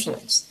to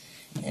influence,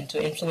 and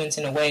to influence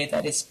in a way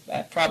that is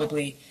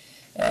probably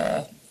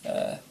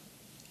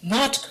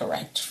not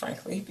correct,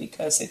 frankly,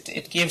 because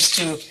it gives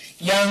to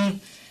young,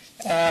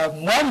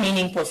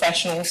 well-meaning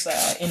professionals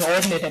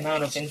inordinate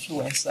amount of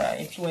influence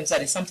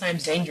that is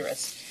sometimes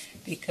dangerous,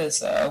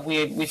 because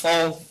we've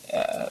all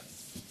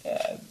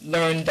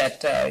learned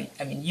that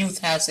youth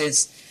has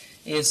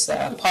is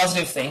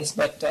positive things,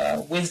 but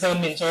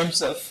wisdom in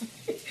terms of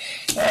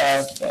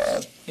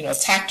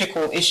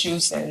tactical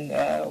issues and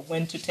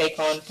when to take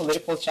on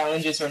political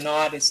challenges or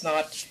not, it's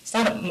not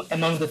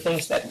among the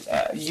things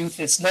that youth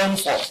is known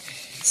for.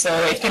 So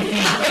it can be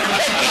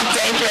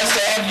dangerous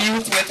to have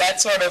youth with that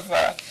sort of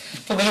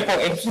political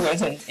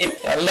influence and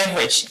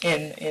leverage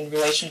in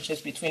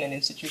relationships between an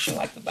institution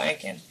like the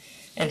bank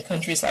and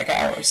countries like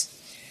ours.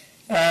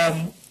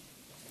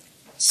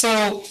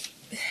 So,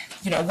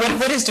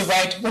 what is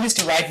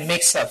the right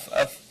mix of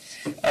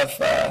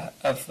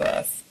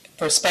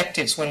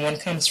perspectives when one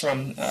comes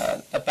from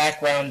a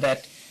background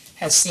that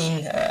has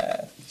seen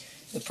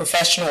the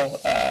professional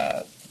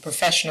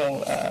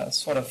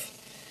sort of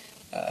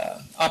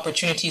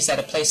opportunities that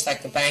a place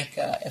like the bank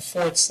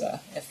affords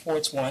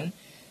one,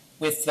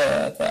 with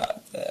the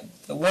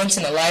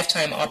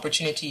once-in-a-lifetime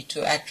opportunity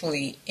to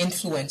actually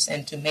influence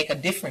and to make a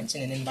difference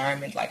in an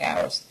environment like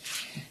ours,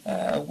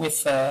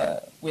 with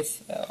a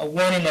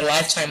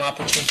one-in-a-lifetime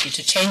opportunity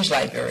to change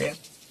Liberia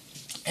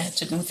and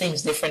to do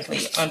things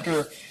differently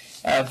under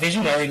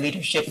visionary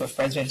leadership of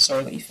President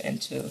Sirleaf,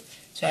 and to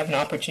have an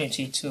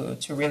opportunity to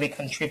really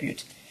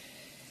contribute.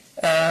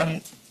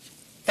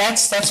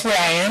 That's where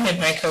I am in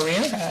my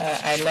career.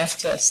 I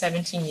left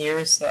 17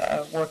 years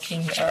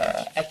working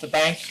at the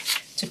bank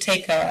to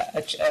take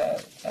a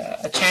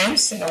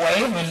chance, in a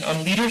way,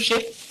 on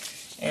leadership,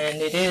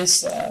 and it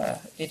is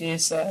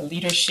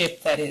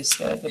leadership that is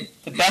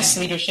the best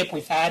leadership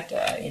we've had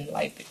in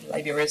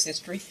Liberia's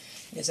history.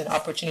 It is an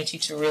opportunity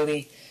to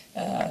really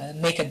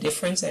make a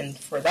difference, and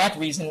for that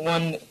reason,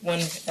 one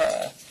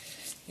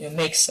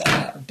makes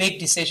a big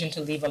decision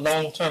to leave a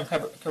long-term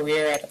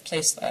career at a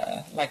place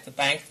like the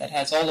bank that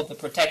has all of the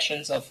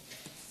protections of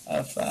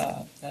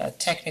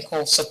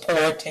technical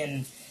support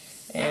and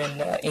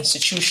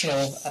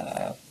institutional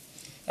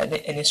an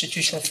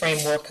institutional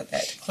framework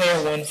that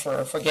clear one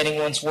for getting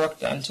one's work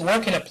done. To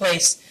work in a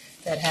place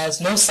that has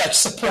no such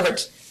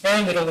support,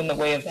 very little in the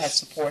way of that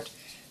support,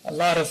 a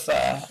lot of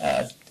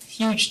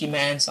huge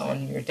demands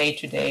on your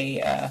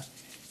day-to-day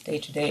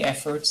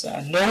efforts,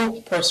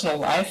 no personal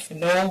life,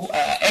 no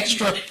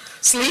extra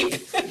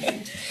sleep,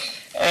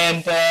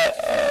 and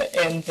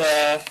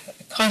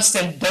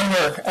constant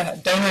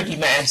donor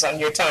demands on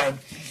your time.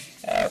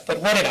 But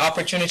what an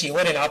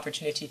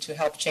opportunity to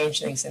help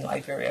change things in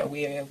Liberia.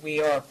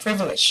 We are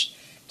privileged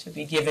to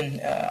be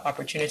given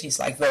opportunities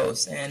like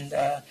those, and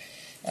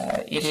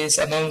it is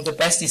among the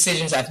best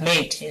decisions I've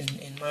made in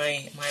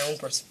my own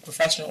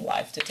professional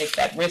life to take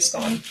that risk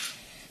on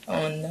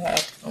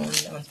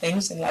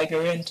things in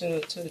Liberia and to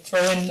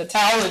throw in the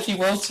towel, if you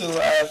will, to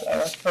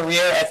a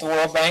career at the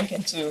World Bank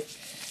and to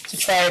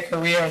try a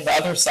career on the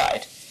other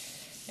side.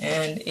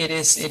 And it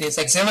is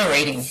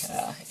exhilarating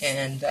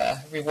and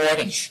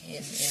rewarding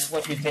in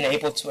what we've been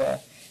able to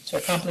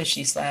accomplish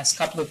these last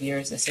couple of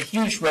years. There's a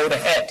huge road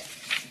ahead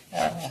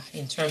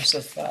in terms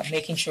of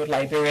making sure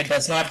Liberia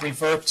does not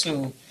revert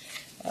to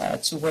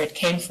where it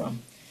came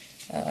from.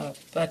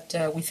 But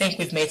we think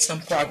we've made some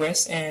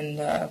progress, and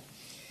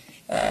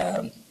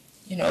one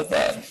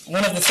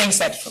of the things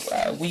that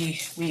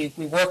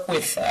we work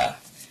with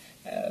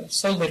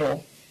so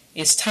little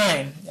is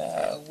time.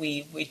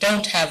 We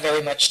don't have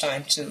very much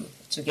time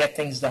to get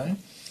things done.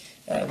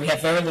 We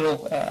have very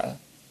little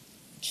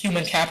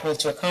human capital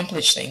to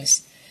accomplish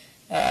things.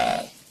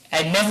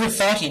 I never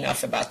thought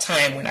enough about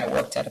time when I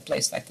worked at a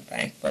place like the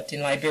bank, but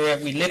in Liberia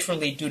we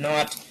literally do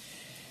not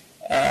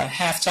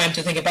have time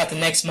to think about the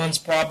next month's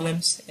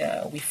problems.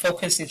 We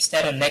focus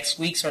instead on next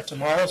week's or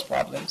tomorrow's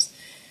problems.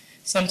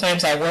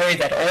 Sometimes I worry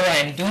that all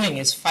I'm doing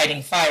is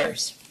fighting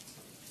fires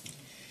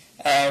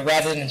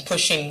rather than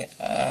pushing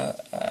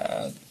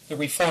the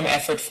reform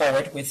effort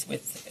forward with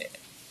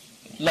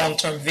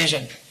long-term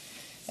vision.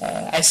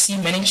 I see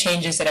many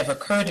changes that have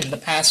occurred in the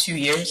past few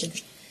years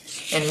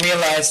and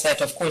realize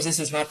that, of course, this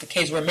is not the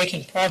case. We're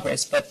making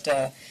progress, but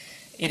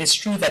it is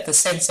true that the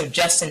sense of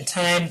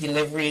just-in-time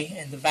delivery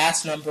and the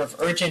vast number of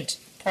urgent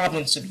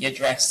problems to be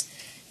addressed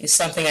is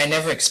something I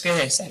never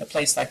experienced at a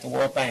place like the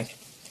World Bank.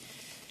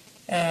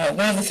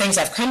 One of the things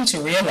I've come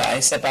to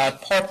realize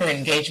about partner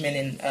engagement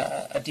in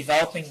a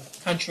developing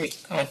country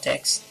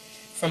context,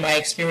 from my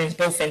experience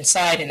both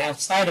inside and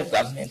outside of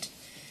government,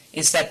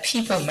 is that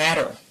people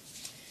matter.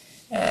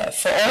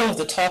 For all of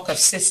the talk of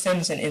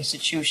systems and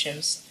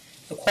institutions,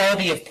 the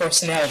quality of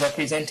personnel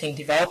representing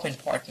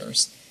development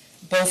partners,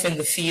 both in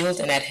the field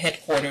and at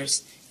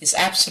headquarters, is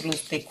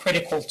absolutely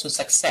critical to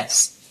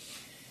success.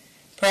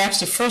 Perhaps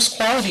the first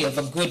quality of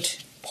a good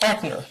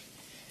partner,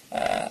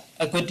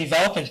 a good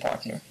development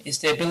partner, is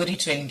the ability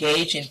to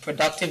engage in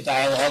productive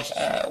dialogue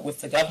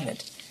with the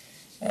government.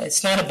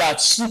 It's not about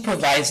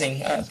supervising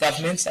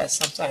governments, as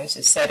sometimes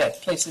is said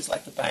at places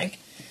like the bank,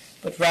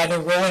 but rather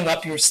rolling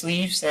up your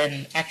sleeves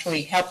and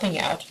actually helping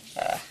out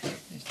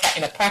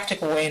in a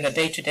practical way on a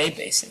day-to-day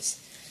basis.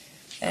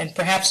 And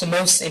perhaps the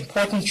most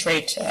important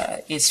trait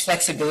is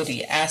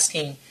flexibility,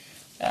 asking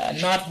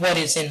not what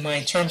is in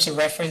my terms of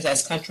reference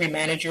as country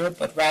manager,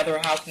 but rather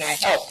how can I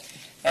help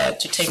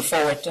to take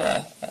forward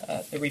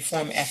the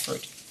reform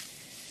effort.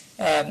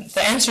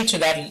 The answer to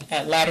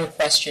that latter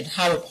question,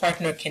 how a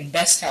partner can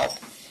best help,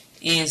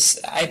 is,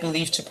 I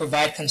believe, to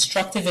provide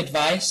constructive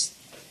advice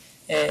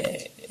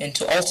and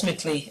to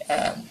ultimately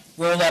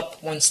roll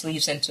up one's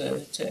sleeves and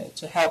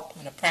to help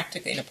in a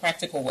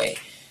practical way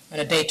on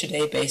a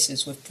day-to-day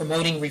basis with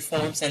promoting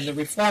reforms and the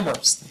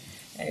reformers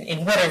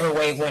in whatever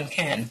way one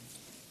can.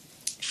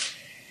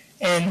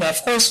 And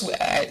of course,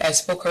 I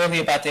spoke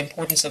earlier about the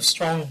importance of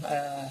strong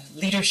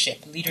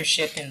leadership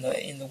in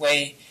the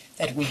way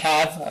that we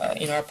have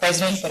in our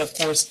president, but of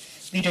course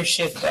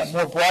leadership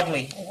more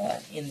broadly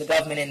in the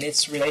government and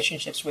its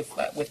relationships with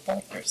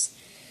partners.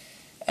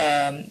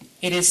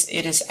 It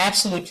is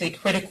absolutely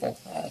critical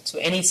to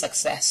any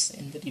success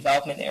in the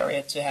development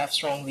area to have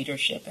strong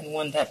leadership, and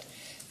one that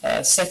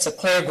sets a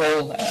clear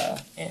goal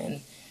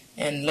and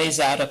lays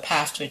out a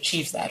path to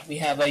achieve that. We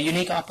have a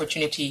unique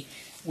opportunity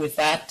with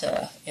that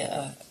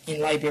in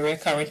Liberia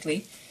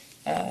currently,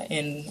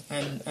 and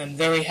I'm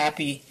very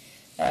happy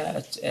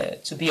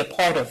to be a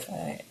part of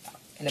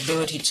an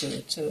ability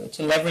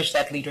to leverage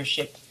that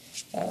leadership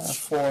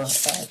for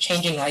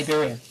changing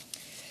Liberia.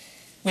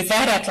 With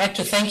that, I'd like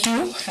to thank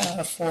you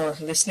for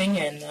listening,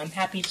 and I'm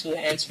happy to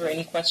answer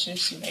any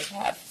questions you may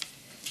have,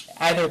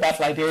 either about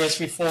Liberia's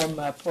reform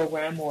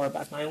program or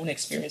about my own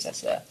experience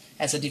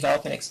as a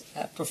development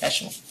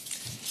professional.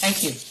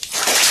 Thank you.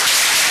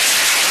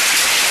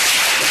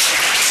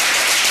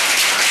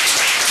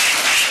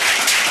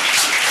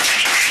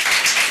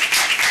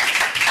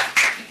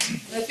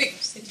 I think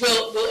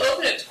we'll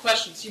open it to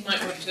questions So you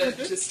might want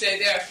to stay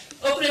there.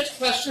 Open it to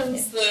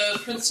questions. The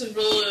Princeton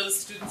rule is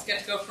students get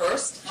to go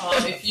first.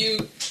 If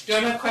you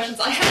don't have questions,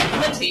 I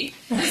have plenty.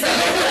 So we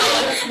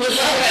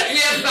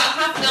have about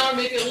half an hour,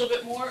 maybe a little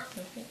bit more,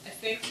 I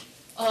think.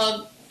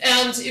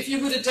 And if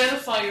you would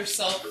identify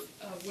yourself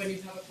when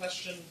you have a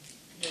question,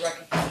 you're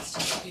recognized.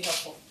 That would be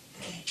helpful.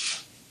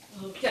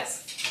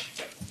 Yes.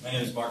 My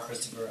name is Mark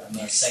Christopher. I'm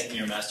a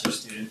second-year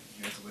master's student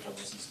here at the Woodrow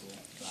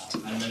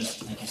School. Madam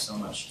Minister, thank you so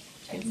much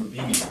for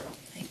being here.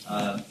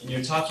 In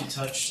your talk, you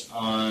touched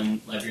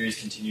on Liberia's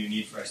continued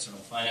need for external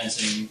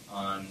financing,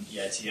 on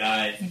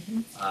EITI,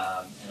 and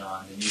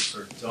on the need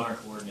for donor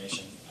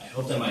coordination. I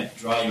hope that might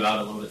draw you out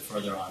a little bit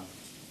further on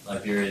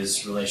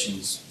Liberia's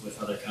relations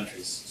with other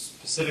countries.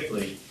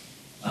 Specifically,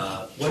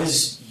 what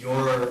is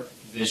your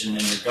vision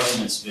and your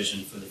government's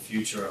vision for the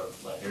future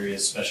of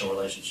Liberia's special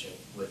relationship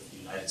with the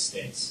United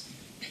States,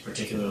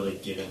 particularly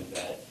given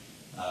that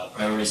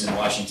priorities in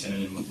Washington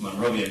and in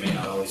Monrovia may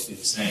not always be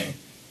the same?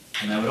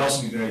 And I would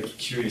also be very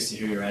curious to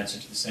hear your answer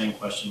to the same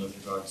question with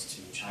regards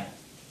to China.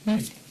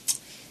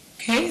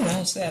 Okay, that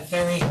was a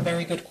very,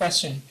 very good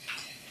question.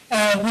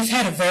 We've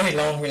had a very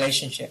long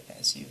relationship,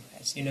 as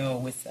you know,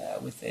 with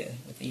the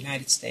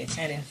United States,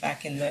 and in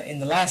fact, in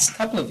the last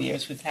couple of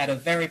years, we've had a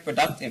very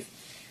productive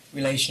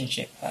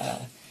relationship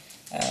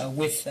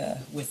with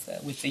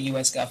the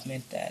U.S.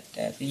 government.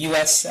 That the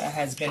U.S.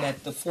 has been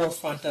at the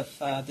forefront of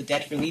the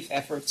debt relief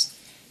efforts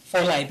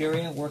for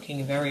Liberia,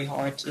 working very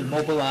hard to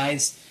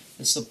mobilize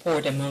the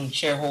support among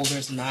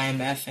shareholders in the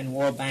IMF and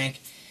World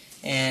Bank,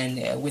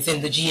 and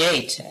within the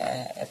G8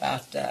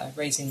 about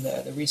raising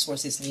the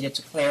resources needed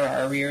to clear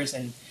our arrears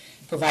and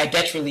provide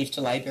debt relief to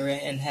Liberia,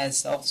 and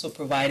has also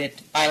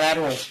provided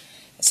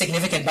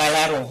significant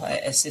bilateral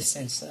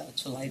assistance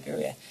to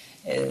Liberia.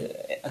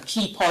 A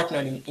key partner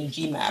in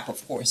GMAP,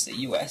 of course, the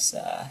U.S.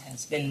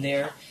 Has been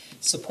there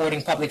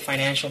supporting public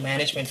financial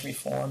management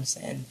reforms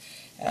and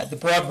the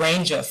broad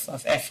range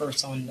of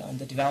efforts on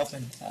the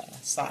development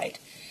side.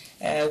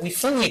 We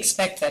fully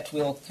expect that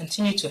we'll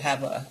continue to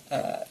have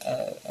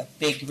a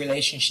big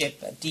relationship,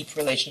 a deep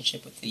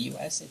relationship with the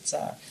U.S. It's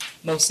our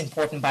most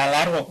important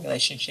bilateral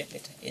relationship.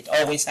 It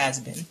always has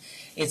been.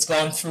 It's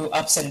gone through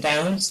ups and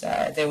downs.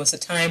 There was a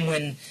time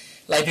when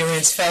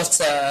Liberians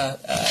felt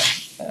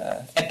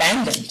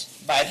abandoned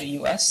by the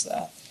U.S.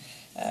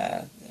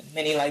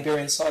 Many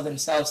Liberians saw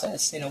themselves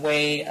as, in a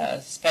way,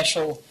 a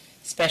special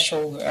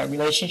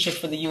relationship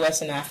for the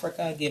U.S. in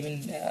Africa,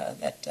 given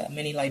that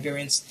many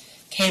Liberians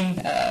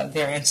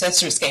their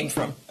ancestors came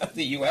from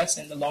the U.S.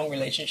 and the long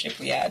relationship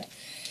we had.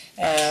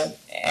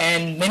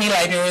 And many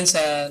Liberians,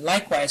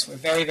 likewise, were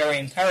very, very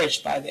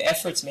encouraged by the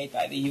efforts made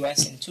by the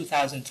U.S. in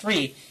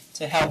 2003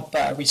 to help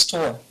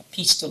restore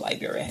peace to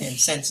Liberia, and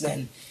since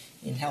then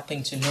in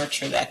helping to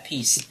nurture that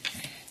peace.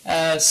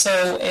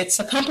 So it's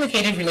a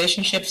complicated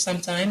relationship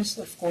sometimes.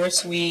 Of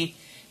course, we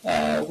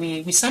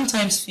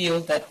sometimes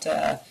feel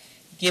that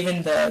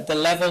given the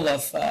level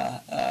of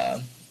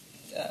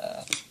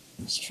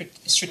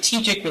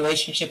strategic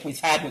relationship we've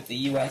had with the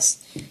U.S.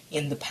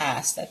 in the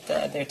past, that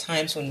there are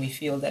times when we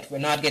feel that we're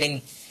not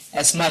getting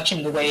as much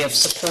in the way of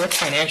support,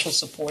 financial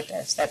support,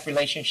 as that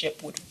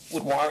relationship would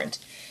warrant.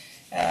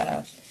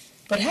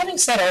 But having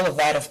said all of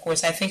that, of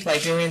course, I think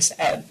Liberians,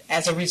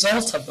 as a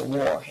result of the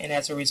war and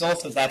as a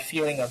result of that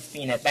feeling of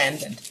being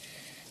abandoned,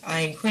 are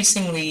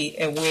increasingly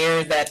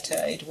aware that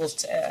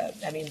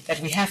that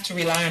we have to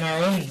rely on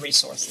our own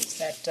resources.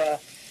 That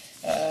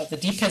the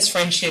deepest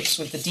friendships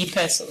with the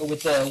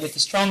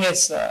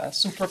strongest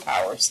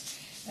superpowers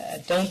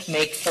don't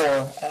make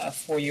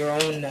for your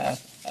own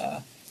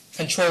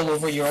control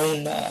over your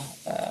own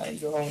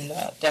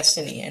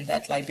destiny, and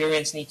that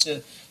Liberians need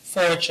to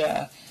forge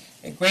a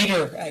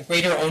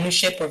greater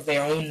ownership of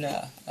their own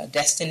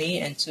destiny,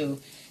 and to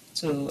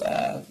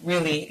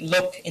really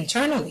look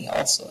internally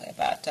also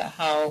about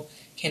how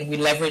can we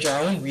leverage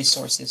our own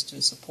resources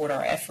to support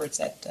our efforts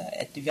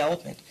at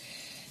development.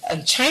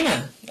 And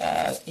China,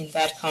 in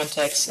that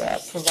context,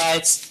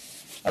 provides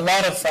a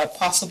lot of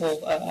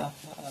possible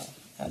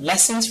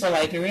lessons for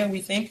Liberia, we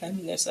think. I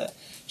mean, there's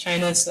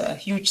China's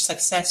huge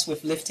success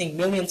with lifting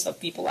millions of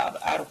people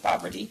out of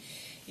poverty.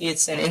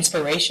 It's an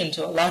inspiration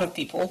to a lot of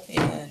people,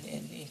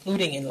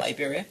 including in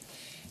Liberia.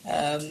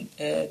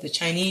 The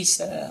Chinese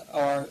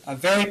are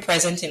very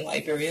present in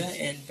Liberia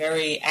and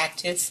very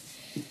active,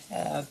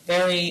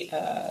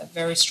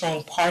 very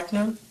strong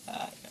partner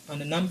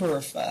on a number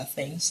of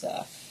things.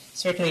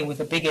 Certainly with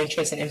a big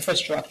interest in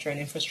infrastructure, and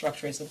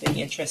infrastructure is a big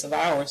interest of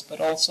ours, but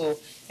also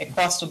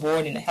across the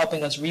board in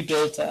helping us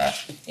rebuild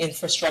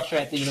infrastructure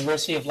at the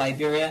University of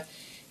Liberia,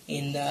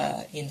 in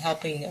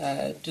helping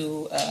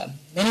do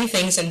many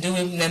things and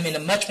doing them in a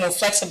much more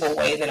flexible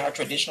way than our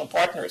traditional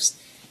partners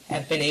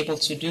have been able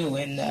to do,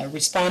 and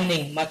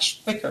responding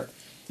much quicker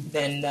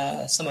than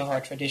some of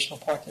our traditional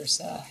partners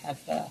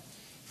have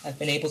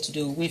been able to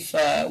do. We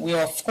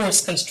are, of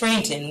course,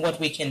 constrained in what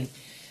we can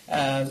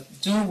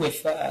do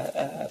with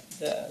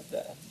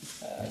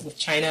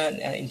China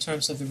in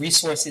terms of the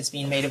resources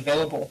being made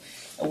available.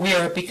 We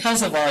are,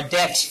 because of our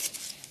debt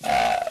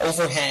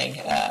overhang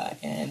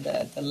and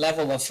the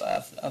level of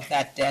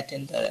that debt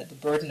and the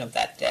burden of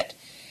that debt.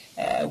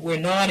 We're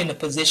not in a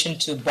position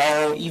to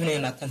borrow even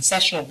on a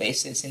concessional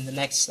basis in the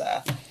next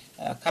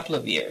couple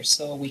of years,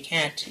 so we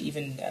can't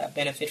even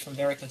benefit from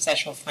very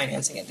concessional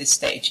financing at this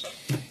stage.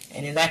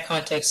 And in that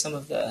context, some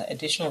of the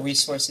additional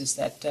resources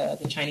that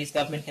the Chinese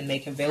government can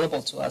make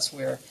available to us,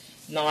 we're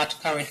not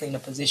currently in a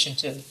position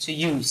to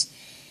use.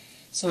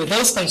 So with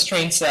those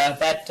constraints,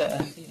 that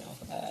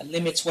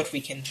limits what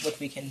we can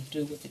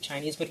do with the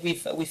Chinese. But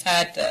we've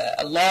had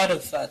a lot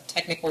of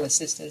technical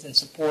assistance and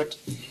support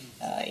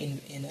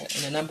in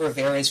a number of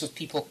areas, with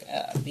people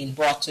being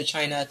brought to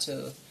China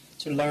to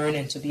learn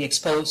and to be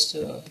exposed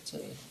to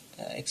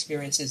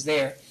experiences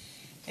there.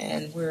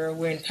 And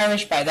we're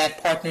encouraged by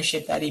that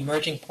partnership, that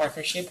emerging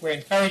partnership. We're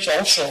encouraged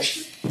also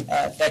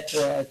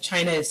that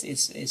China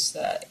is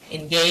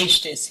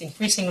engaged, is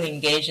increasingly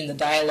engaged in the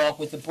dialogue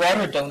with the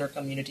broader donor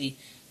community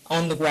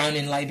on the ground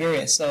in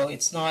Liberia. So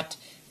it's not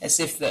as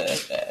if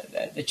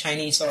the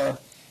Chinese are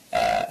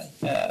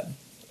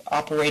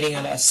operating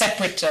on a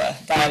separate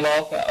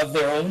dialogue of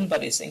their own,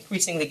 but it's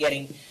increasingly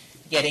getting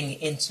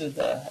into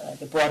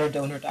the broader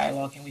donor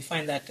dialogue, and we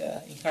find that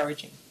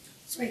encouraging.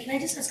 Sorry, can I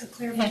just ask a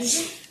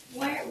clarification? Yes.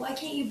 Why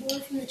can't you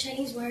borrow from the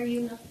Chinese? Why are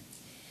you not?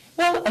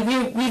 Well,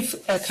 we've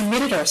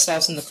committed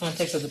ourselves in the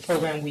context of the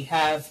program we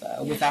have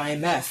with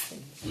IMF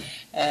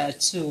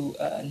to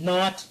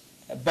not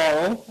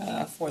borrow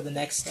for the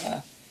next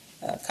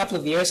couple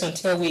of years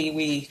until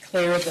we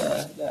clear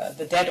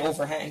the debt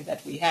overhang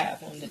that we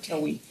have, and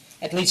until we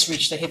at least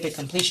reach the HIPAA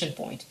completion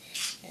point.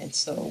 And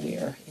so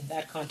we're, in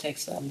that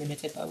context,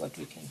 limited by what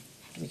we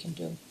can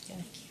do. Yeah.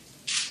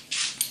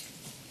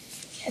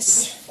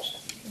 Yes.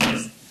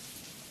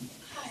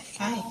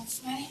 Hi.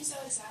 My name is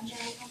Alexandra.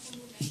 I come from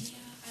Romania.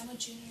 I'm a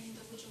junior in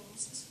the Woodrow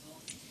School.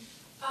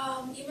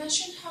 You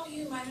mentioned how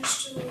you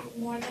managed to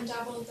more than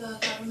double the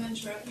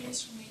government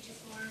revenues from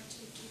 $84 to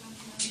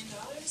 $200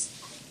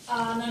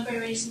 million, not by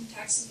raising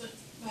taxes, but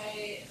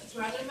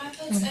through other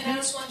methods. Mm-hmm. And I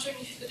was wondering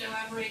if you could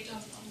elaborate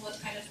on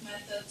what kind of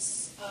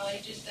methods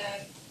you did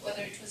that,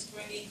 whether it was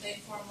bringing the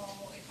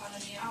informal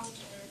economy out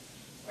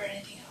or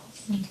anything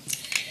else.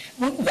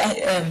 Well,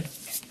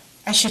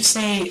 I should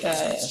say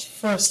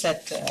first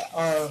that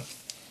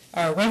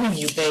our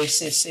revenue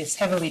base is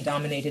heavily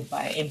dominated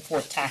by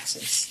import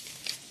taxes.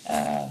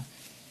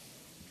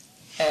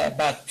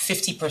 About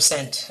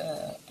 50%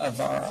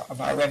 of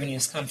our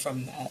revenues come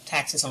from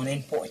taxes on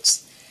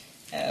imports.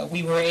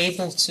 We were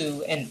able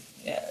to, and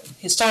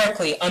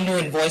historically,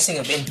 under-invoicing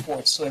of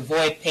imports to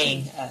avoid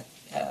paying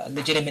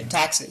legitimate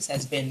taxes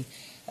has been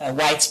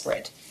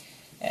widespread.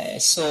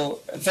 So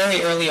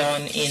very early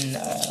on in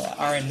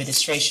our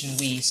administration,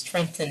 we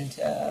strengthened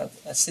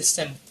a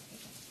system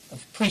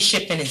of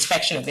pre-shipment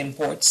inspection of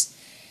imports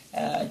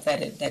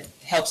that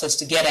helps us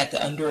to get at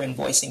the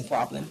under-invoicing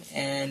problem,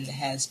 and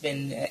has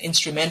been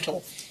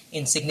instrumental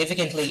in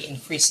significantly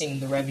increasing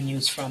the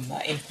revenues from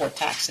import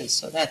taxes.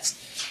 So that's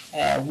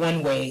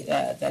one way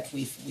that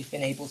we've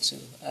been able to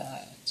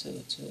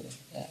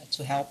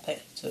help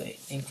to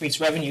increase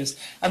revenues.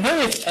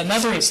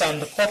 Another is on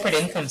the corporate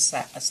income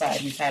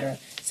side. We've had a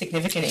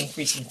significant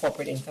increase in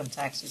corporate income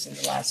taxes in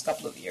the last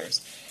couple of years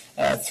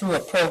through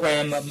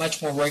a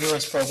much more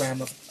rigorous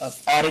program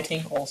of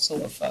auditing,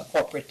 also of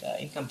corporate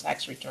income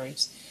tax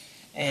returns,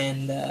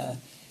 and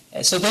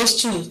so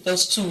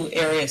those two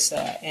areas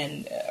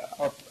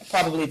are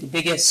probably the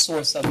biggest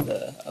source of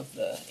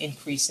the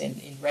increase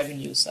in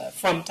revenues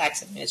from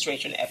tax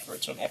administration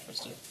efforts,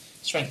 to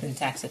strengthen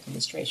tax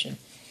administration.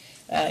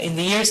 In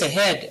the years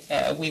ahead,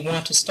 we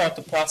want to start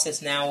the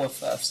process now of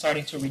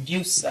starting to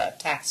reduce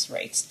tax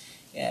rates,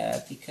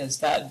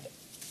 because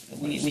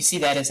we see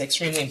that as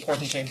extremely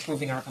important to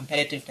improving our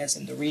competitiveness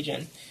in the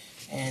region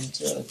and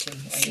to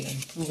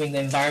improving the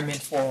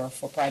environment for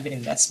private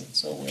investment.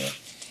 So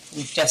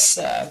we've just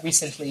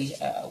recently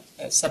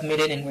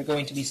submitted, and we're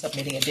going to be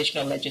submitting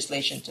additional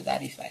legislation to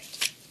that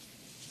effect.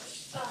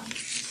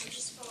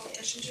 Just a follow-up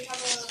question. Do you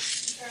have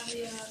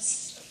apparently a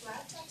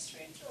flat tax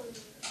rate, or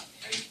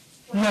are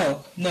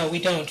you... No, we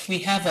don't. We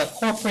have a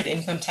corporate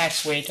income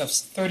tax rate of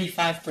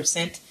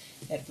 35%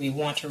 that we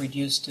want to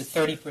reduce to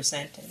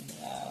 30%, and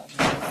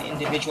the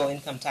individual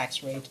income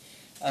tax rate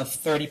of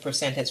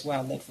 30% as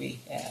well that we're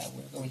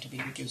going to be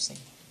reducing.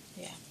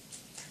 Yeah.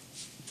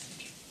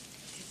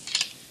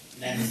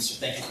 So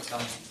thank you for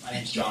coming. My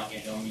name is John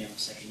Gandomi. I'm a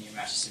second-year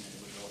master's student at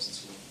the Woodrow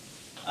School.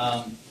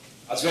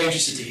 I was very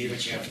interested to hear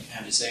what you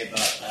have to say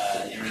about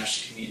the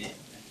international community,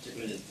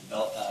 particularly the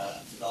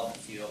development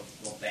field,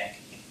 World Bank,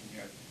 and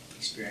your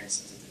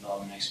experience as a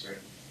development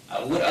expert.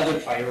 What other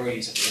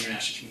priorities of the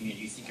international community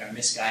do you think are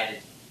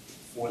misguided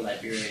for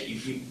Liberia?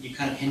 You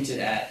kind of hinted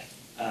at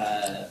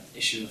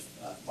issue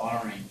of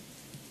borrowing,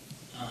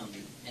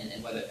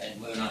 and whether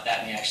or not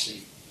that may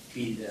actually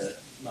be the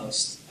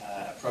most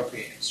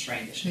appropriate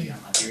constraint that should be on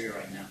Liberia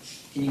right now.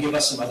 Can you give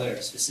us some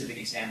other specific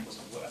examples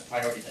of what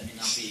priorities that may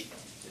not be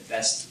the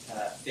best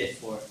fit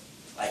for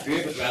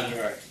Liberia, but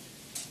rather are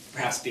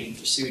perhaps being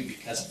pursued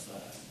because of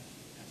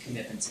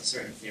commitment to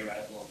certain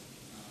theoretical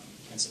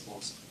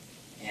principles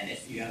And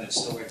if you have a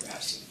story,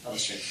 perhaps to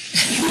illustrate.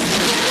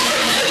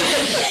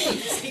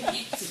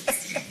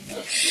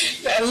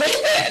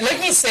 Let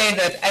me say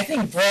that I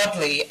think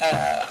broadly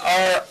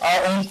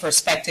our own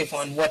perspective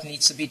on what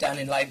needs to be done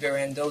in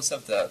Liberia and those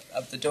of the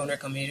donor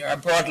community are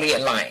broadly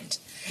aligned.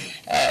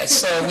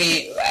 So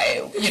we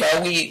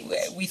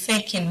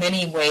think in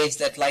many ways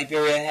that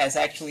Liberia has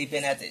actually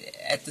been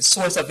at the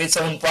source of its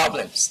own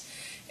problems,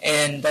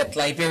 and that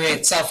Liberia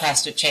itself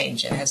has to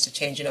change and has to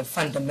change in a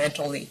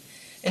fundamental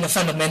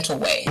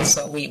way.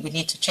 So we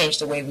need to change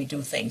the way we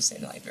do things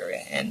in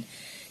Liberia, and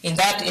in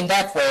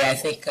that way, I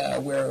think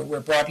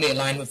we're broadly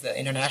aligned with the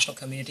international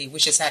community,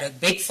 which has had a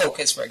big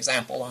focus, for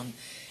example, on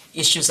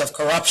issues of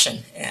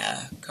corruption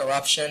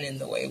in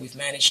the way we've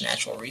managed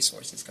natural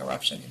resources,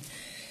 corruption.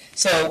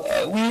 So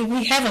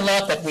we have a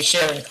lot that we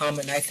share in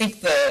common. I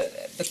think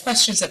the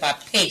questions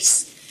about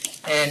pace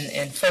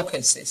and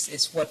focus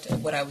is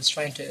what I was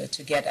trying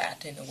to get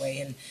at in a way,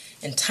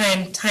 and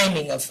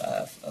timing of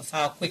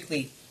how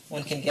quickly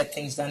one can get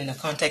things done in a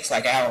context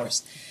like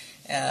ours.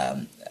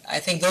 I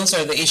think those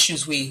are the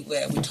issues we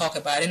talk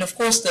about, and of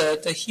course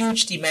the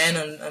huge demand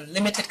on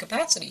limited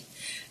capacity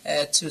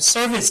to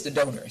service the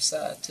donors,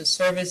 to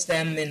service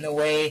them in a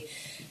way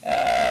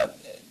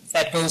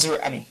that goes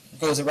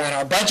around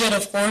our budget.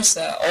 Of course,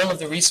 all of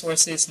the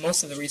resources,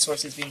 most of the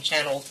resources being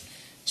channeled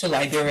to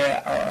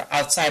Liberia are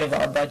outside of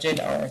our budget,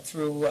 or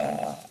through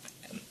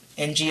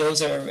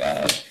NGOs,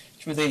 or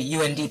through the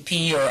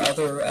UNDP or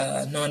other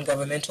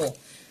non-governmental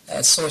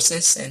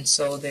sources, and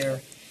so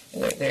there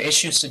are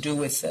issues to do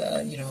with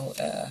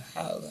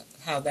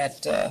how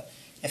that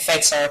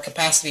affects our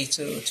capacity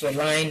to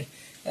align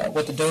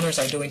what the donors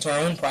are doing to our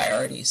own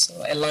priorities.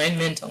 So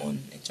alignment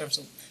in terms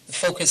of the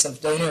focus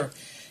of donor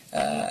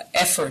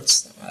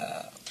efforts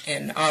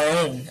and our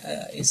own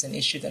is an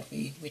issue that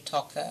we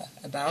talk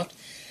about.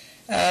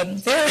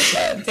 There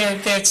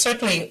are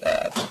certainly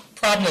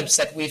problems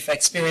that we've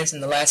experienced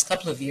in the last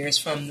couple of years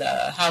from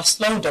how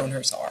slow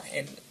donors are,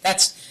 and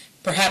that's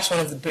perhaps one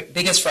of the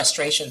biggest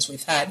frustrations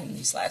we've had in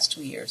these last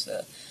 2 years.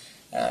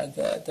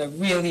 The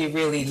really,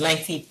 really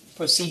lengthy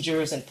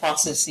procedures and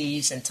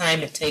processes and time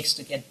it takes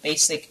to get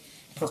basic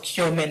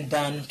procurement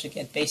done, to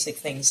get basic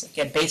things,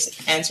 get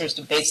basic answers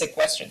to basic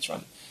questions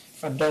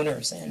from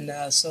donors, and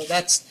so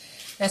that's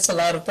a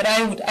lot of. But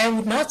I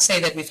would not say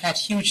that we've had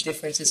huge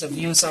differences of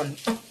views on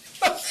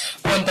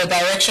on the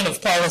direction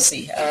of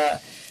policy.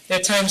 There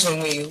are times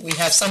when we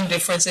have some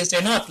differences.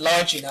 They're not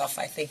large enough,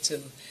 I think,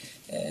 to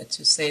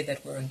say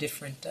that we're on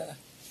different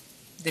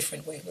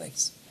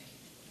wavelengths.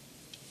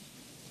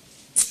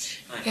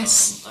 Hi,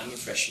 Yes. I'm a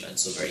freshman,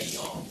 so very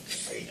young,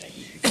 very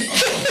naive.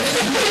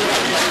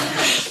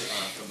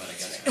 From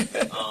Madagascar.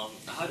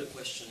 I had a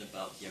question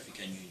about the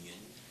African Union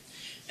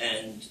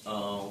and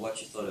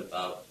what you thought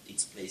about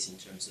its place in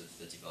terms of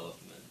the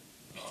development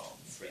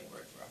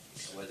framework for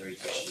Africa, whether it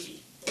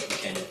actually we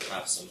can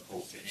have some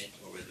hope in it,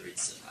 or whether it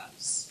still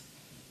has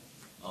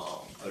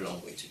a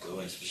long way to go,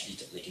 and especially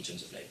like in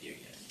terms of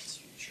Liberia and its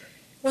future.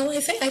 Well,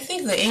 I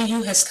think the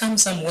AU has come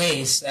some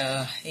ways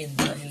in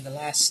the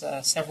last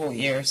several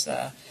years.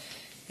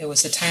 There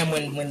was a time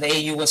when the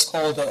AU was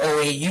called the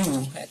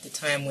OAU, at the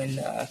time when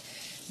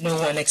no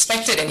one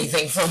expected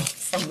anything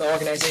from the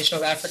Organization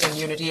of African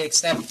Unity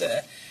except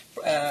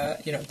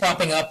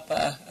propping up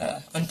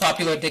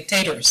unpopular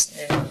dictators.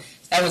 And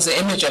that was the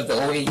image of the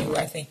OAU,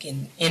 I think,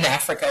 in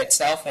Africa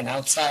itself and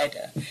outside.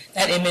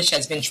 That image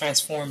has been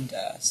transformed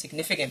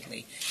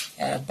significantly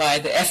by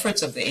the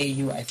efforts of the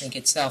AU, I think,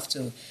 itself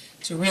to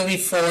really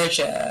forge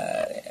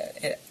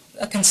a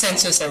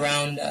consensus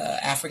around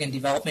African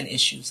development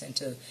issues, and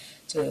to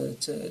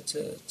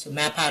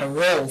map out a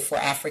role for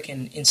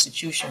African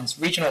institutions,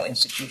 regional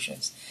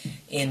institutions,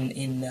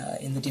 in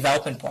the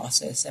development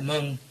process.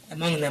 Among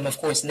them, of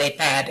course,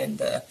 NAPAD and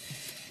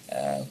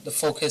the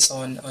focus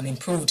on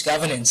improved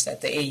governance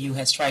that the AU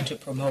has tried to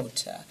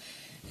promote.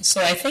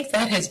 So I think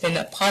that has been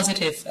a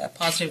positive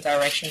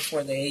direction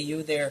for the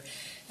AU.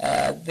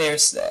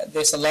 There's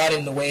a lot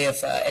in the way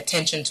of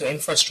attention to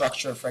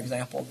infrastructure, for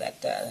example,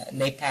 that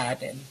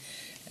NAPAD and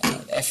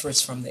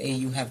efforts from the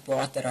AU have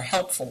brought that are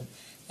helpful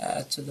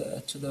to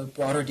the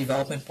broader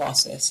development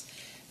process.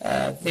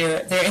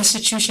 There are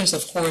institutions,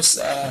 of course,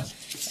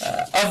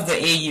 of the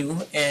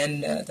AU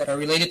and that are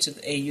related to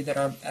the AU that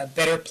are a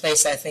better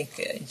place, I think,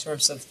 in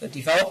terms of the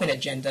development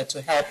agenda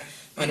to help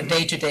on a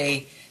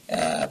day-to-day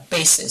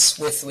basis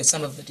with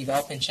some of the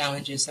development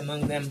challenges.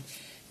 Among them,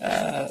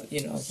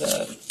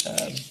 the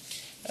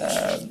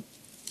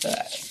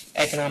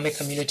Economic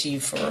Community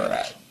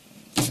for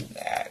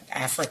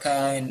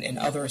Africa and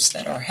others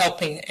that are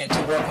helping and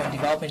to work on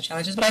development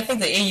challenges. But I think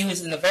the AU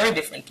is in a very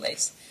different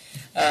place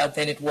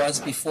than it was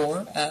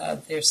before.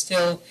 There's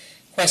still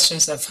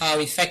questions of how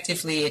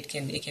effectively it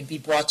can be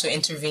brought to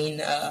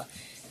intervene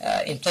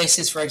in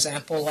places, for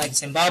example, like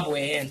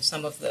Zimbabwe, and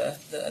some of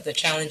the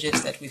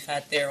challenges that we've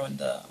had there on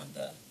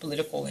the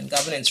political and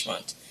governance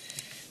front.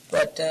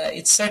 But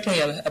it's certainly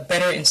a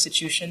better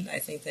institution, I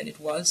think, than it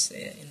was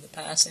in the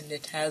past, and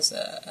it has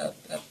a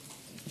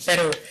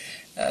better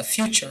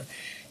future.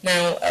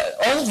 Now,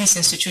 all of these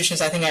institutions,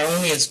 I think, are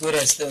only as good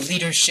as the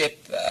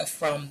leadership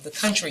from the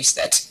countries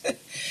that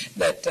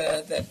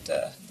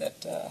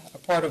are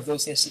part of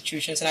those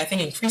institutions. And I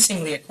think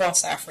increasingly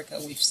across Africa,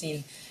 we've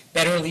seen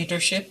better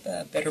leadership,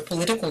 better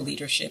political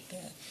leadership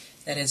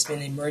that has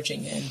been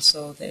emerging, and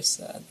so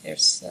there's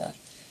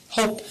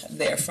hope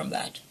there from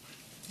that.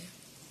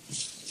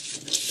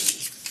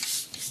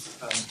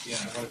 Yeah,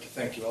 I wanted to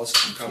thank you also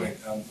for coming.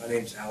 My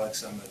name's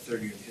Alex. I'm a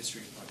third year in the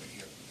history department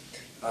here.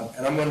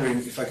 And I'm wondering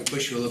if I could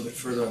push you a little bit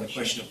further on the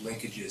question of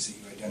linkages that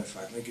you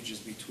identified,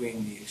 linkages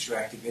between the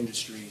extractive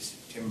industries,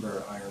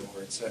 timber, iron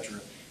ore, et cetera,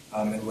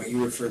 and what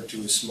you referred to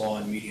as small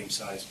and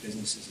medium-sized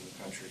businesses in the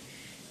country.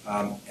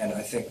 And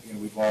I think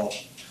we've all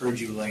heard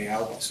you lay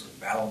out the sort of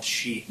balance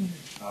sheet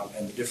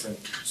and the different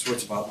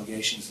sorts of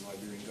obligations the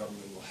Liberian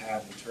government will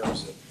have in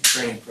terms of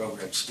training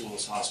programs,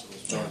 schools,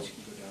 hospitals, roads. You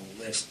can go down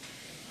the list.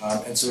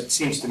 And so it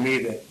seems to me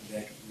that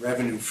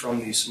revenue from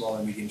these small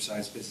and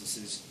medium-sized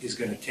businesses is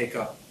going to take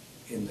up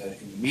in the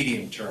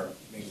medium term,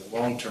 maybe the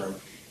long term,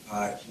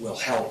 will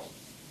help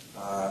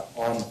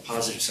on the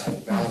positive side of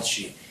the balance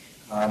sheet.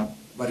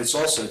 But it's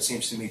also, it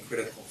seems to me,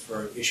 critical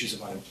for issues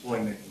of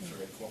unemployment and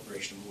for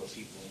incorporation of more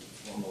people into the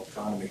formal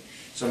economy.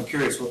 So I'm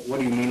curious, what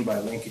do you mean by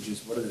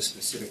linkages? What are the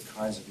specific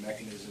kinds of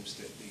mechanisms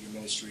that your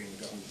ministry and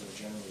the government more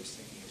generally is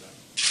thinking about?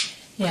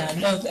 Yeah,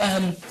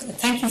 no,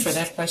 thank you for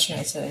that question.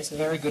 It's a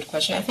very good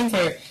question. I think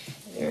there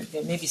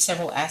may be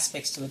several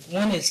aspects to it.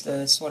 One is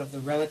the sort of the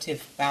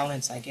relative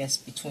balance, I guess,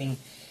 between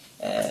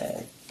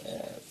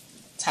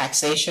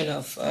taxation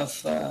of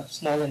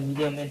small and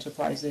medium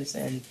enterprises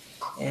and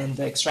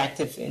the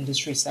extractive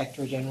industry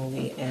sector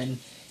generally, and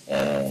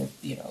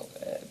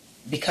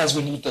because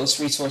we need those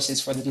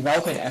resources for the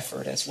development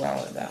effort as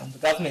well on the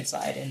government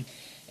side,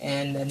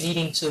 and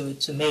needing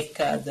to make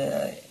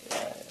the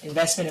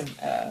investment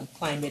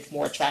climate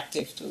more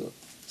attractive to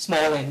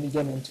small and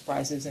medium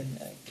enterprises and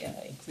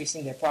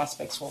increasing their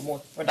prospects for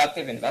more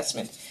productive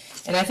investment.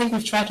 And I think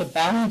we've tried to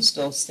balance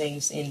those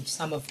things in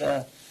some of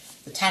the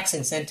tax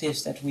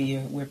incentives that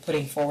we're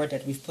putting forward,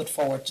 that we've put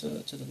forward to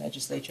the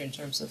legislature in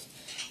terms of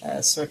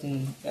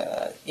certain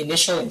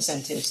initial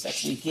incentives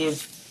that we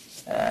give,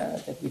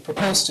 that we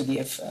propose to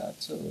give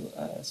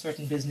to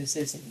certain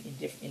businesses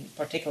in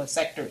particular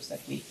sectors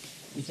that we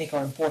think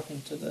are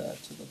important to the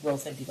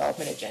growth and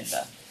development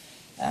agenda.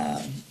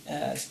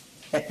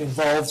 That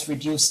involves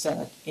reduced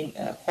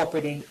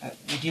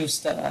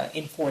reduced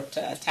import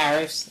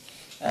tariffs,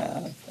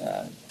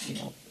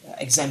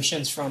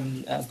 exemptions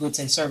from goods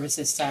and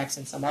services tax,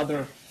 and some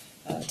other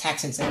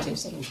tax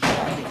incentives that we've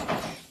provided.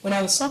 When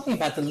I was talking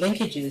about the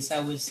linkages, I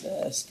was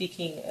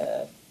speaking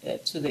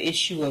to the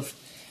issue of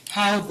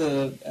how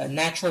the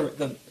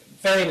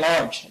very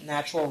large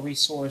natural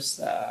resource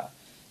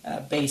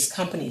based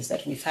companies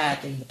that we've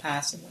had in the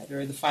past in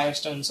Liberia, the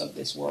Firestones of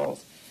this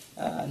world,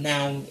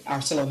 now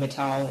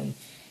ArcelorMittal, and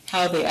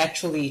how they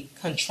actually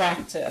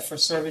contract for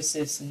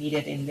services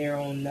needed in their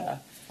own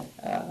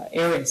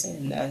areas.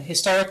 And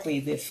historically,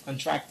 they've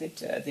contracted,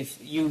 they've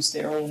used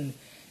their own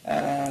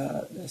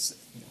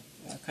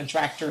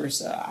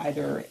contractors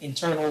either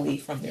internally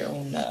from their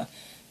own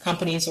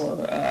companies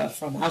or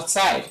from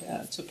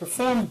outside to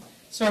perform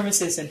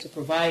services and to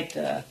provide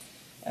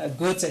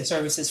goods and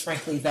services,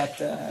 frankly, that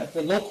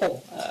the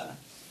local,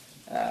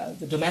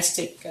 the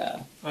domestic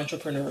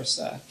entrepreneurs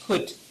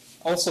could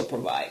also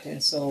provide.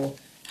 And so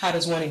how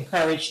does one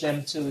encourage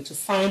them to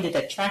find it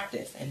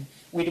attractive? And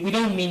we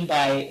don't mean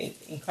by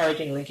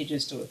encouraging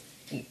linkages to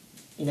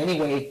in any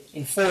way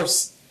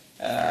enforce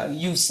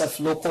use of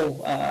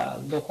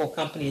local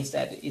companies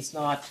that is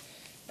not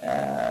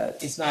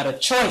a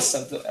choice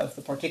of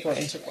the particular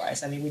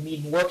enterprise. I mean, we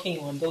mean working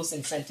on those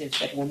incentives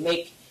that will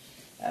make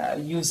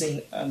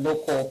using a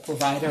local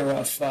provider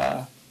of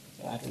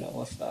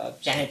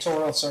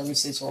janitorial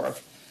services or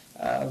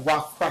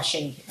rock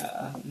crushing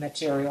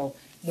material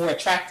more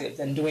attractive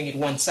than doing it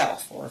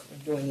oneself or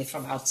doing it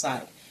from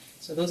outside.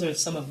 So those are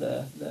some of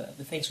the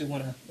things we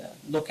want to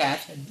look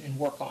at and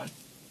work on.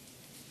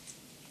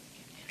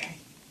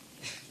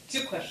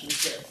 Two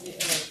questions here.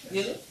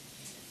 Okay.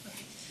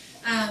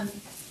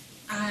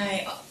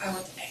 I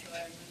want to echo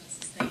everyone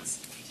else's thanks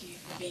to you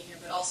for being here,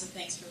 but also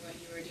thanks for what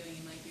you were doing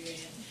in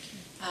Liberia.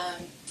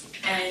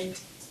 And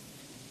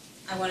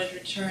I wanted to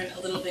return a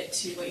little bit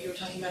to what you were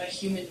talking about, a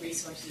human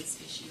resources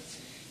issue.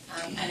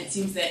 And it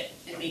seems that,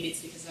 and maybe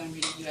it's because I'm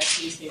reading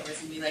U.S.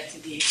 newspapers and we like to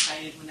be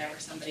excited whenever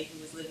somebody who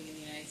was living in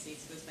the United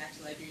States goes back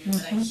to Liberia,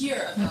 but I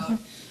hear about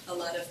a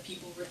lot of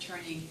people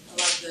returning, a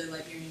lot of the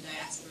Liberian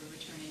diaspora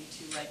returning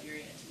to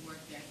Liberia to work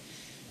there,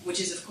 which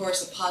is, of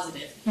course, a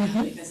positive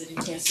because it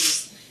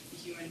increases the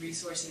human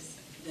resources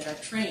that are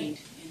trained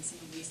in some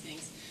of these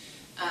things.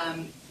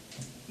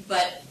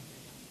 But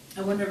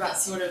I wonder about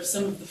sort of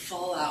some of the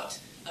fallout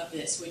of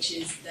this, which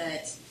is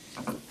that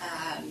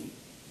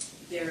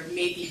there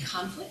may be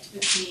conflict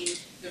between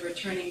the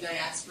returning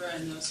diaspora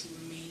and those who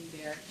remain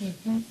there,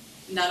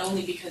 not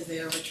only because they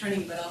are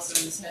returning, but also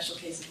in the special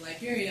case of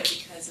Liberia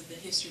because of the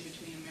history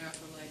between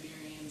American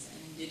Liberians and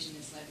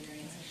indigenous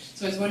Liberians.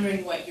 So I was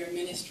wondering what your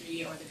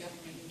ministry or the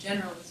government in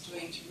general was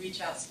doing to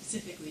reach out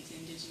specifically to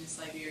indigenous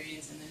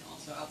Liberians and then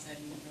also outside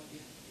of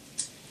Monrovia.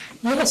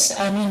 Yes,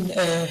 I mean,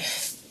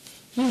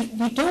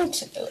 we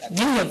don't,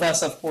 many of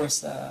us, of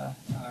course, are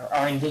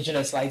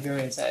indigenous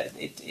Liberians.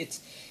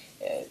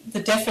 The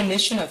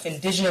definition of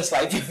indigenous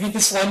Liberian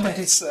is one that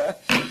is,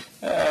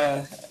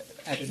 I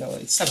don't know,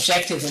 it's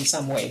subjective in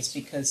some ways,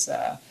 because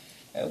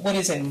what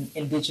is an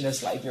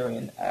indigenous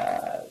Liberian?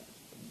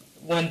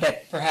 One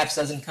that perhaps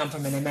doesn't come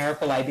from an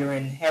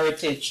Americo-Liberian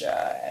heritage,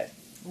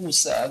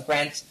 whose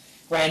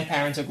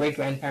grandparents or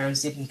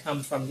great-grandparents didn't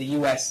come from the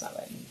U.S.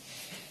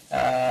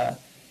 There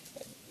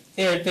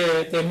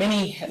are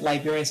many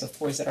Liberians, of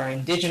course, that are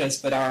indigenous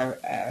but are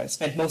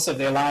spent most of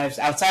their lives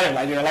outside of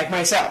Liberia, like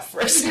myself.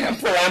 For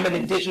example,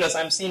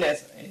 I'm seen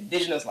as an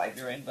indigenous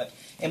Liberian, but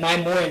am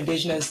I more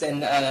indigenous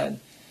than an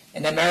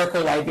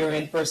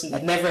Americo-Liberian person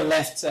that never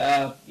left,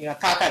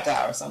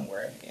 Kakata or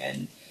somewhere?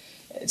 And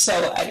so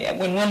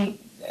when one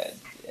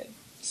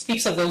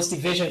speaks of those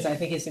divisions, I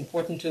think it's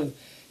important to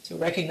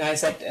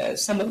recognize that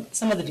some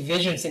of the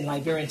divisions in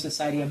Liberian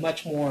society are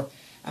much more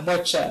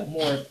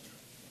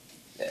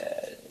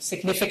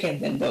significant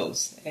than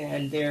those,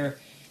 and there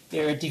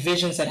are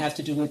divisions that have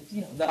to do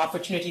with the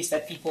opportunities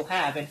that people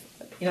have, and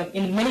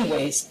in many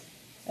ways,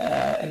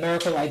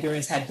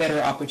 Americo-Liberians had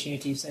better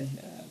opportunities than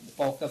the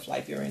bulk of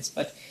Liberians,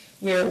 but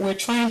we're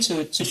trying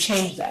to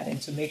change that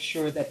and to make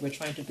sure that we're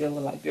trying to build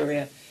a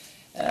Liberia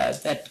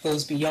that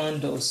goes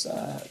beyond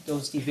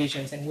those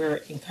divisions, and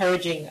we're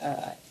encouraging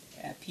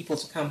people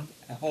to come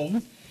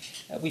home.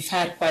 We've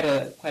had quite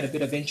a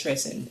bit of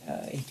interest in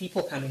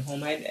people coming home.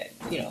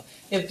 There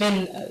have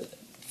been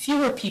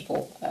fewer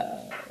people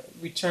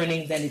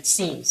returning than it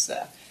seems.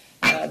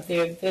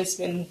 There's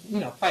been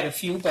quite a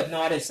few, but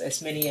not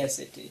as many as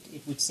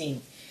it would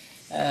seem.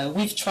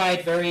 We've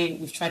tried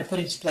to put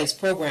into place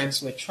programs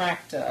to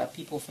attract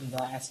people from the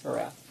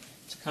diaspora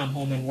to come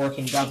home and work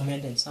in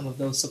government, and some of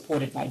those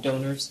supported by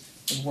donors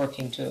and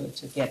working to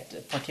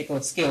get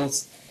particular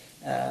skills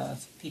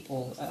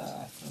people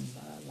from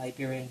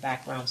Liberian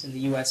backgrounds in the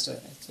U.S.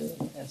 to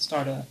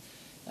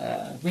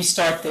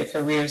restart their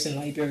careers in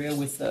Liberia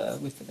with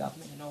the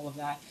government and all of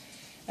that.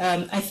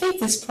 I think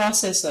this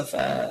process of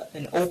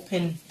an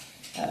open,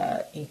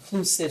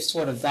 inclusive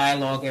sort of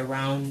dialogue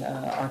around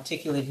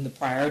articulating the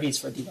priorities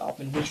for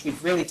development, which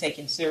we've really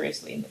taken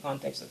seriously in the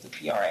context of the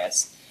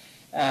PRS,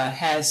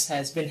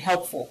 has been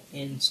helpful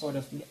in sort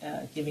of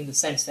giving the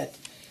sense that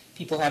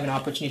people have an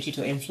opportunity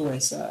to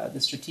influence the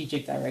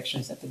strategic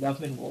directions that the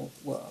government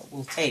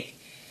will take.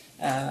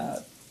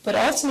 But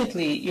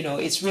ultimately,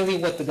 it's really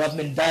what the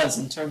government does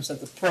in terms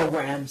of the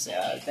programs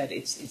that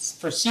it's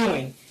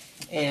pursuing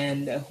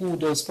and who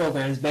those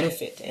programs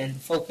benefit, and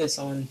focus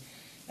on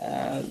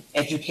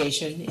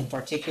education in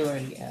particular,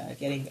 and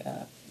getting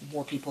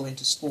more people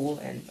into school,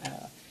 and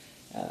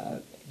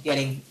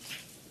getting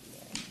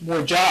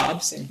more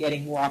jobs and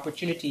getting more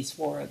opportunities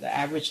for the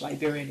average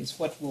Liberian is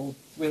what will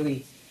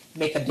really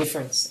make a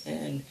difference.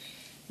 And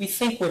we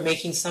think we're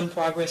making some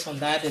progress on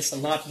that. There's a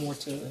lot more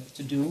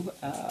to do.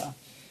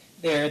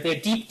 There are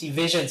deep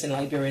divisions in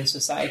Liberian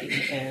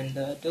society, and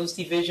those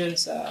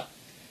divisions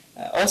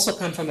also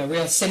come from a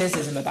real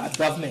cynicism about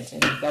government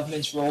and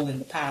government's role in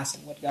the past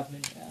and what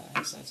government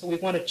has done. So we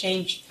want to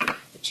change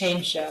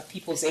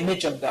people's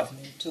image of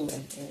government too,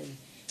 and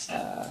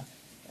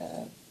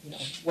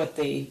what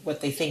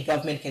they think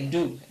government can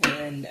do.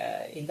 And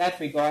in that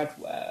regard,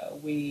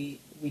 we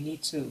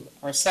need to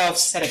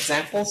ourselves set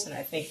examples, and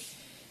I think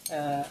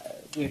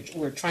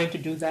we're trying to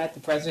do that. The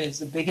president is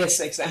the biggest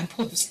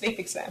example of setting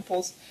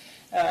examples.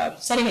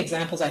 Setting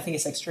examples, I think,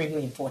 is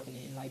extremely important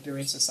in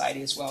Liberian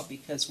society as well,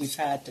 because we've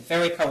had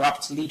very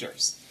corrupt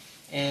leaders.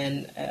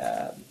 And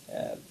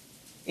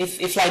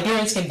if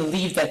Liberians can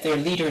believe that their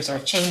leaders are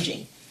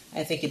changing,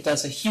 I think it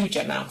does a huge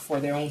amount for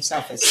their own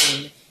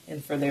self-esteem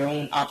and for their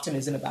own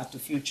optimism about the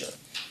future.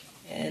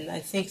 And I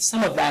think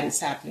some of that is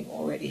happening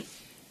already.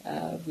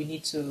 We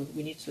need to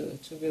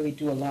really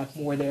do a lot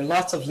more. There are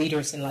lots of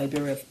leaders in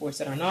Liberia, of course,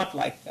 that are not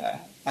like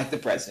the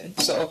president.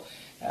 So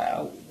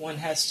one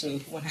has to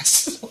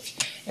look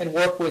and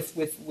work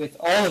with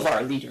all of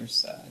our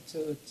leaders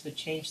to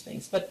change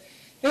things. But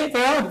there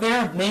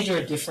are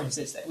major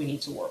differences that we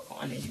need to work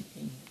on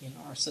in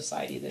our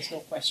society. There's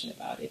no question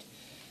about it.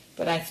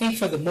 But I think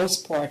for the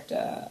most part,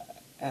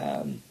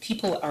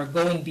 people are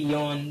going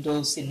beyond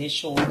those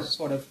initial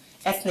sort of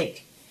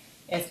ethnic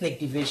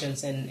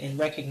divisions and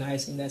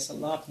recognizing there's a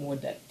lot more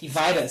that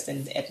divide us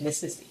than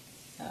ethnicity,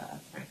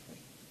 frankly.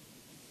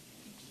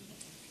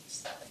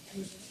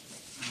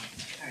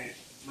 Hi,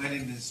 my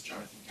name is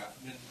Jonathan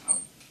Kaufman. I'm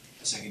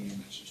a second-year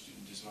master's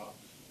student as well,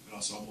 but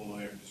also I'm a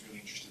lawyer who's really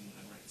interested in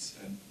land rights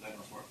and land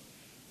reform.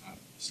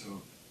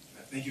 So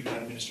thank you,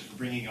 Madam Minister, for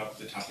bringing up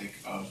the topic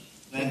of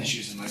land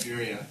issues in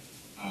Liberia,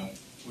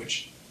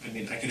 which, I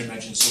mean, I can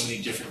imagine so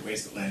many different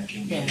ways that land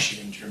can be an issue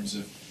in terms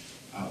of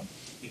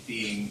it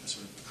being a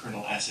sort of a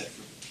kernel asset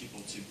for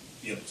people to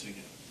be able to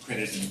get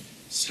credit and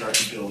start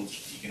to build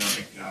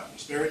economic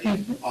prosperity,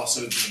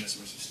 also being a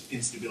source of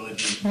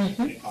instability,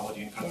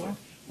 inequality, and conflict.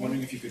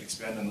 wondering if you could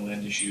expand on the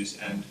land issues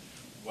and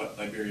what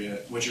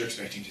you're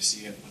expecting to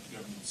see and what the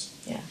government's.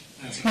 Yeah.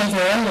 Well,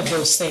 there are all of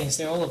those things.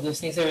 There are all of those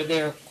things.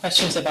 There are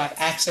questions about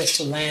access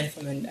to land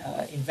from an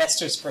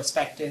investor's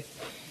perspective,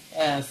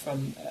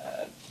 from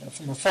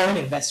a foreign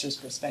investor's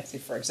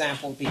perspective, for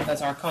example,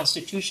 because our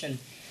Constitution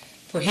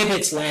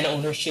prohibits land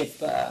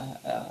ownership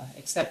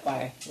except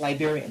by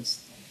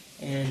Liberians.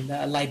 And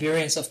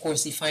Liberians, of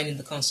course, defined in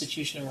the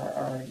Constitution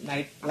are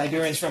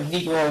Liberians from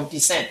Negro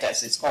descent,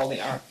 as it's called in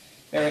our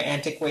very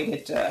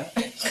antiquated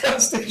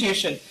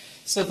Constitution.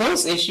 So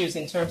those issues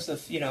in terms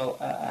of,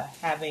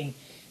 having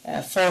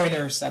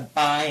foreigners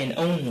buy and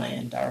own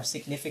land are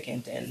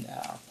significant and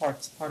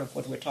part of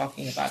what we're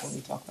talking about when we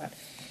talk about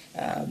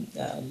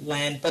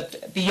land.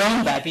 But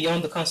beyond that,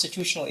 beyond the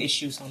constitutional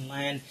issues on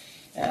land,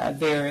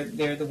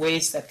 there are the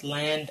ways that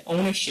land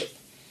ownership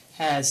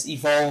has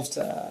evolved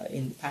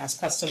in the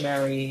past.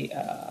 Customary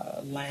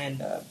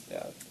land,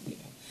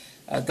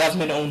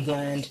 government-owned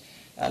land,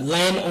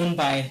 land owned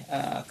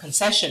by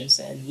concessions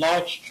and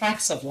large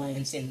tracts of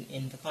lands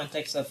in the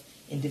context of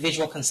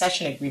individual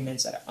concession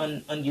agreements that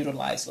are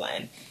unutilized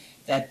land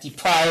that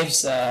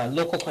deprives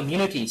local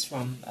communities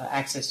from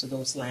access to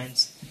those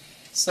lands.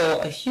 So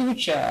a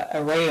huge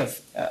array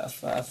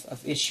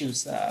of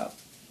issues,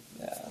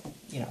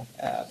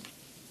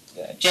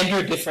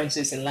 gender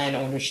differences in land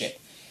ownership.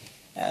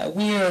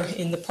 We are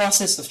in the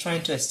process of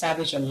trying to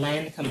establish a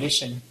land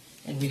commission,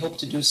 and we hope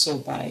to do so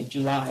by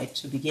July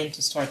to begin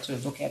to start to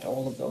look at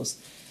all of those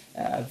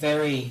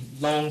very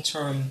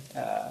long-term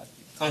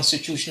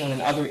constitutional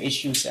and other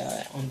issues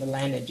on the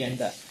land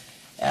agenda.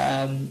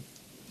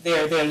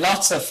 There are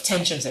lots of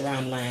tensions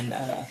around land.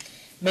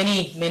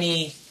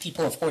 Many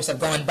people, of course, have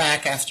gone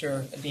back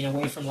after being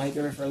away from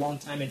Liberia for a long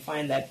time and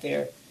find that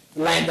their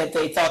land that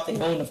they thought they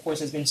owned, of course,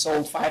 has been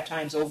sold 5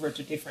 times over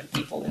to different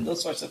people, and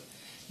those sorts of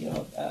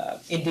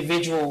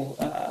individual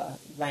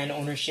land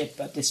ownership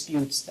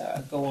disputes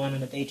go on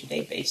a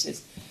day-to-day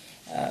basis.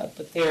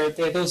 But there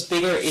are those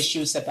bigger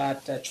issues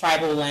about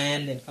tribal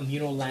land and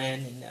communal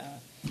land and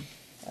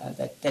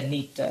that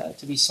need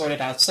to be sorted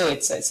out. So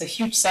it's a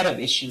huge set of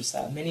issues.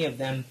 Many of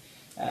them,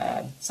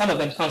 some of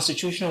them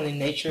constitutional in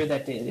nature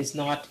that is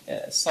not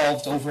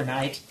solved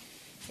overnight,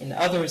 and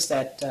others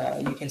that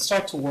you can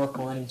start to work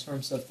on in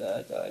terms of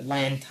the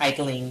land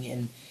titling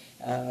and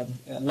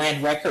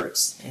land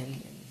records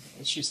and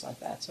issues like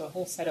that. So a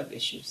whole set of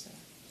issues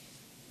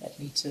that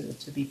need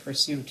to be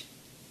pursued.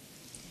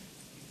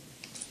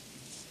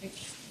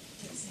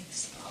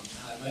 Thanks.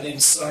 Hi, my name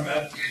is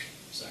Sarmat.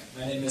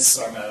 My name is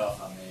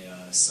Sarmatoff. I'm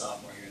a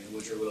sophomore here in the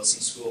Woodrow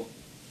Wilson School.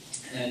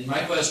 And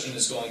my question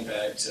is going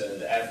back to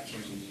the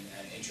African Union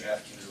and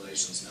inter-African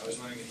relations. And I was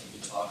wondering if you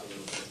could talk a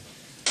little bit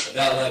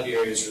about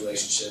Liberia's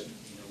relationship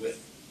with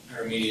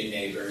her immediate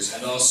neighbors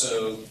and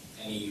also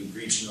any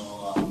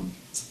regional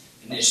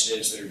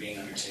initiatives that are being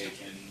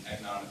undertaken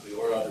economically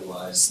or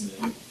otherwise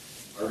that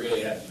are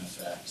really having an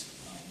effect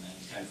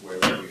and kind of where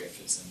Liberia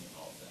fits in with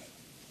all of that.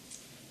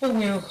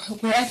 Well,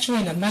 we're actually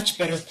in a much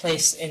better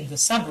place in the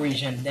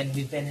sub-region than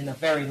we've been in a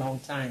very long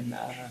time.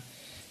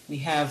 We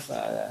have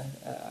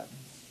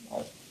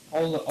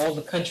all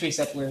the countries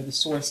that were the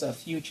source of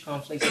huge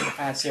conflicts in the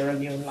past: Sierra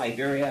Leone,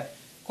 Liberia,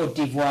 Cote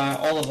d'Ivoire,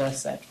 all of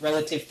us at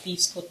relative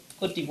peace.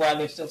 Cote d'Ivoire,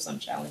 there's still some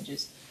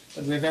challenges,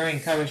 but we're very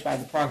encouraged by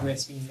the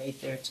progress being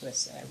made there to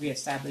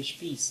reestablish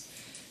peace.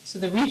 So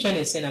the region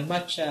is in a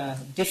much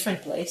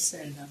different place,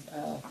 and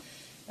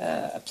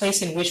a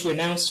place in which we're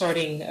now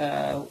starting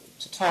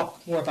to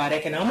talk more about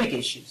economic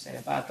issues and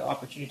about the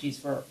opportunities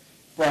for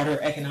broader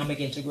economic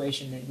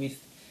integration. And we've,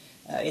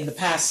 in the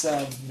past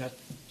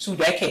 2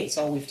 decades,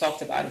 all we've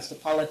talked about is the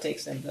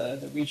politics and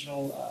the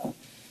regional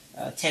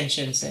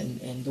tensions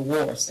and the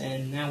wars.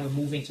 And now we're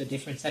moving to a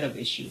different set of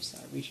issues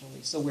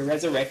regionally. So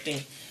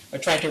we're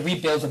trying to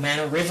rebuild the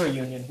Mano River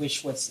Union,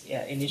 which was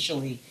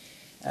initially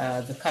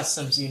the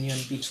customs union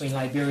between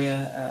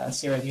Liberia,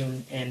 Sierra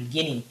Leone, and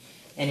Guinea,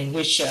 and in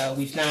which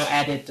we've now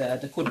added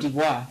the Cote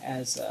d'Ivoire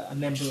as a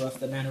member of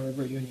the Mano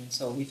River Union.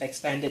 So we've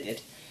expanded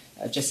it,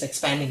 just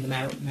expanding the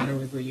Mano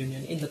River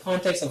Union in the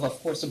context of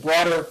course, a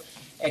broader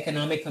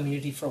economic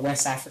community for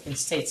West African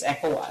states,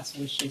 ECOWAS,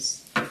 which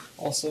is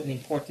also an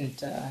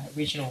important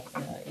regional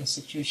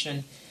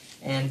institution,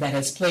 and that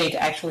has played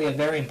actually a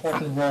very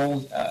important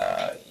role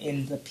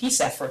in the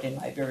peace effort in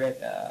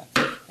Liberia.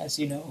 As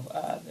you know,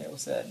 there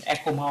was an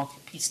ECOMAC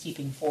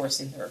peacekeeping force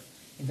in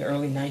the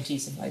early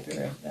 90s in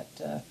Liberia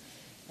that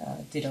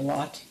did a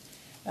lot.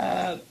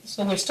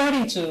 So we're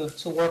starting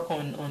to work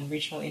on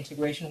regional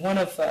integration. One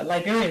of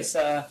Liberia's,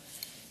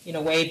 in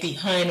a way,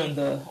 behind on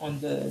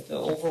the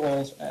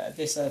overall.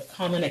 There's a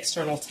common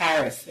external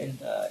tariff in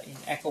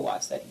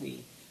ECOWAS that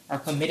we are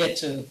committed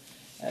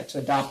to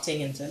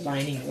adopting and to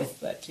aligning with,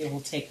 but it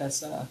will take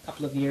us a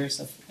couple of years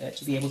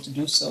to be able to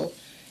do so.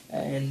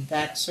 And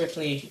that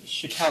certainly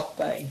should help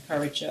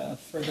encourage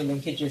further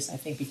linkages, I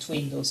think,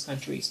 between those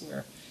countries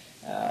where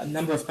a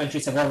number of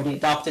countries have already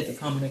adopted the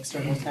common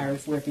external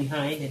tariff. We're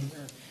behind, and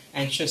we're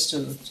anxious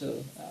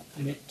to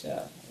commit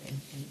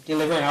and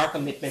deliver on our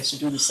commitments to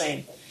do the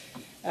same.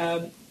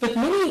 But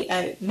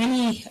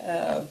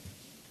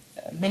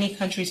many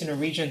countries in the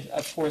region,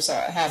 of course,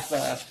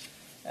 have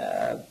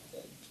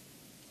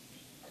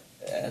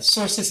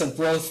sources of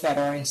growth that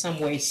are in some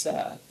ways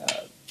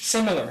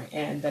similar,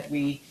 and that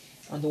we,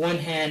 on the one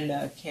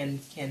hand, can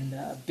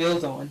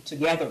build on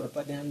together,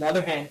 but on the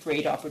other hand,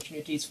 create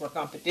opportunities for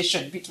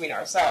competition between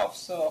ourselves.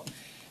 So,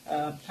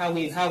 how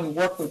we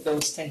work with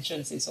those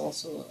tensions is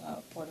also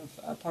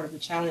part of the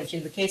challenge.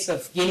 In the case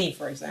of Guinea,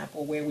 for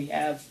example, where we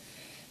have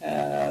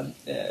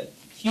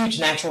huge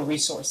natural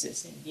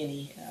resources in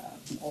Guinea,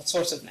 all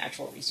sorts of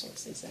natural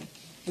resources, and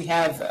we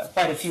have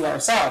quite a few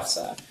ourselves.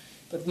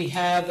 But we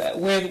have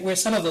where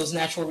some of those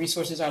natural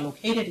resources are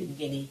located in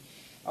Guinea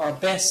are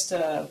best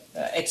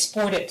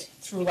exported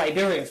through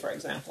Liberia, for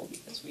example,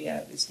 because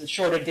it's the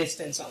shorter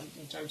distance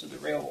in terms of the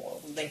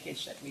rail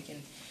linkage that we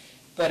can.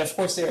 But of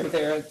course, there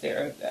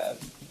are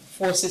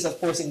forces, of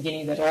course, in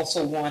Guinea that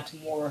also want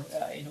more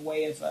in a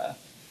way of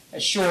a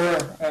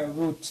surer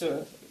route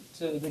to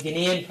the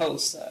Guinean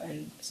coast,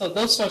 and so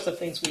those sorts of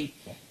things we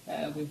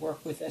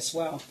work with as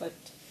well. But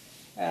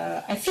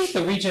I think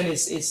the region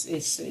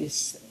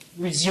is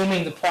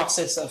resuming the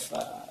process of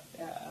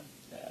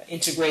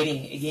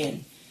integrating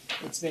again.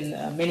 It's been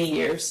many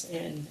years,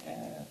 and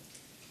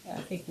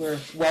I think we're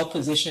well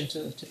positioned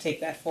to take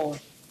that forward.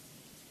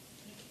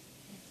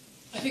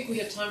 I think we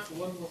have time for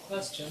one more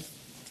question.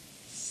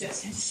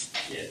 Yes.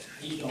 Yeah,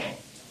 how you doing?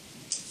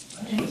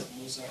 My name is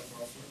Musa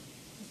Crawford.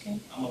 Okay.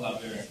 I'm a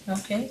Liberian.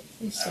 Okay,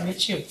 pleased to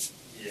meet you.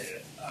 Yeah,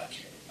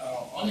 okay.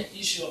 On the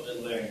issue of the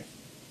land,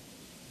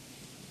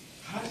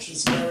 how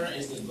transparent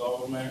is the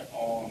government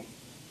on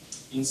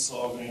in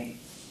solving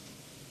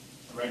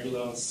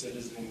regular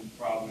citizen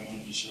problem on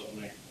the issue of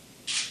land?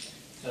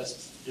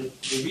 Because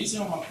the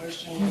reason my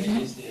question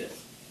is that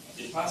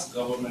the past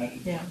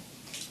government,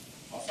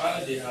 my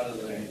father did have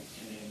the land,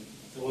 and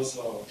there was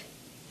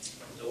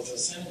a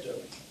senator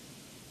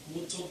who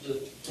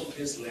took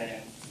his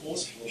land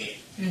forcefully,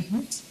 and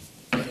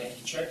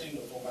he threatened to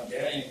put my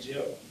dad in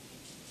jail.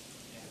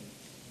 And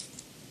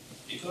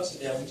because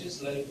of that, we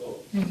just let it go.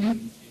 You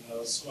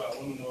know, so I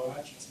want to know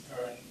how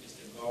transparent is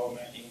the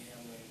government in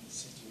handling a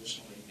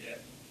situation like that.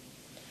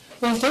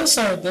 Well, those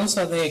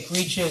are the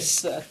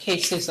egregious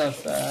cases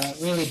of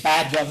really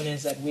bad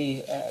governance that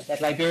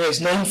Liberia is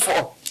known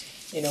for.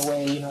 In a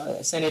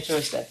way,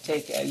 senators that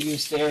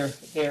use their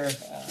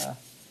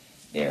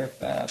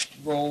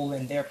role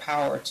and their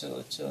power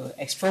to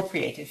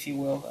expropriate, if you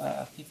will,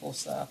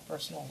 people's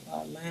personal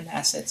land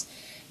assets.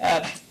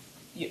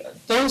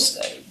 Those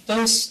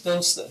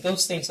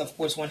things, of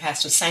course, one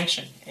has to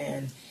sanction,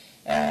 and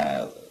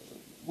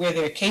where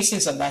there are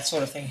cases of that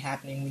sort of thing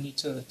happening, we need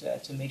to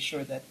make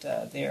sure that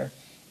they're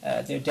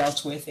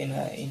dealt with in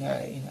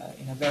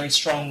a very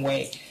strong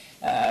way.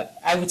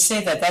 I would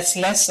say that that's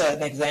less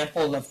an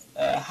example of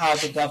how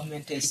the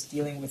government is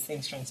dealing with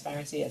things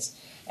transparency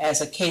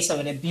as a case of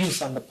an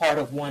abuse on the part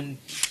of one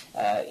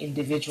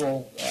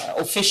individual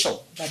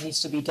official that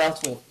needs to be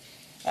dealt with.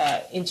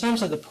 In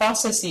terms of the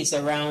processes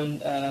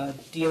around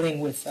dealing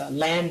with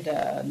land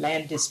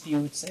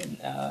disputes and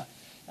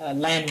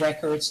land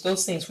records,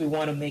 those things we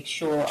want to make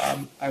sure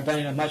are done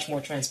in a much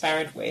more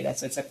transparent way.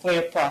 It's a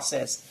clear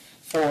process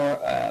for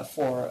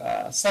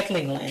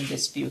settling land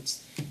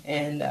disputes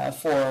and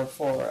for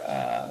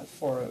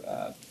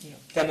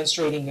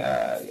demonstrating,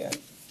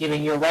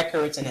 giving your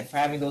records and for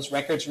having those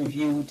records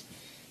reviewed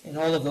and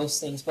all of those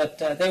things. But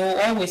there will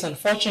always,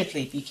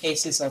 unfortunately, be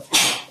cases of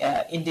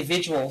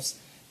individuals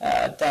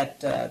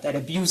that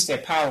abuse their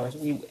powers.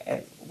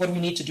 What we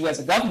need to do as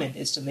a government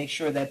is to make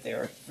sure that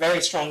there are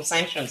very strong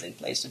sanctions in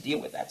place to deal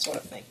with that sort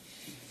of thing.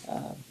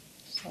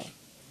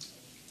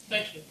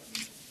 Thank you.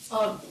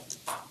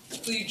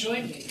 Will you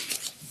join me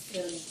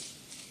in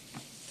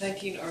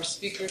thanking our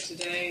speaker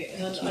today?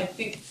 And I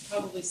think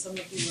probably some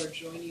of you are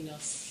joining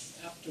us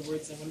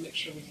afterwards. I want to make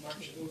sure we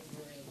march over.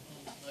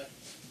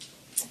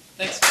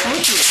 Thanks.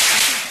 Thank you.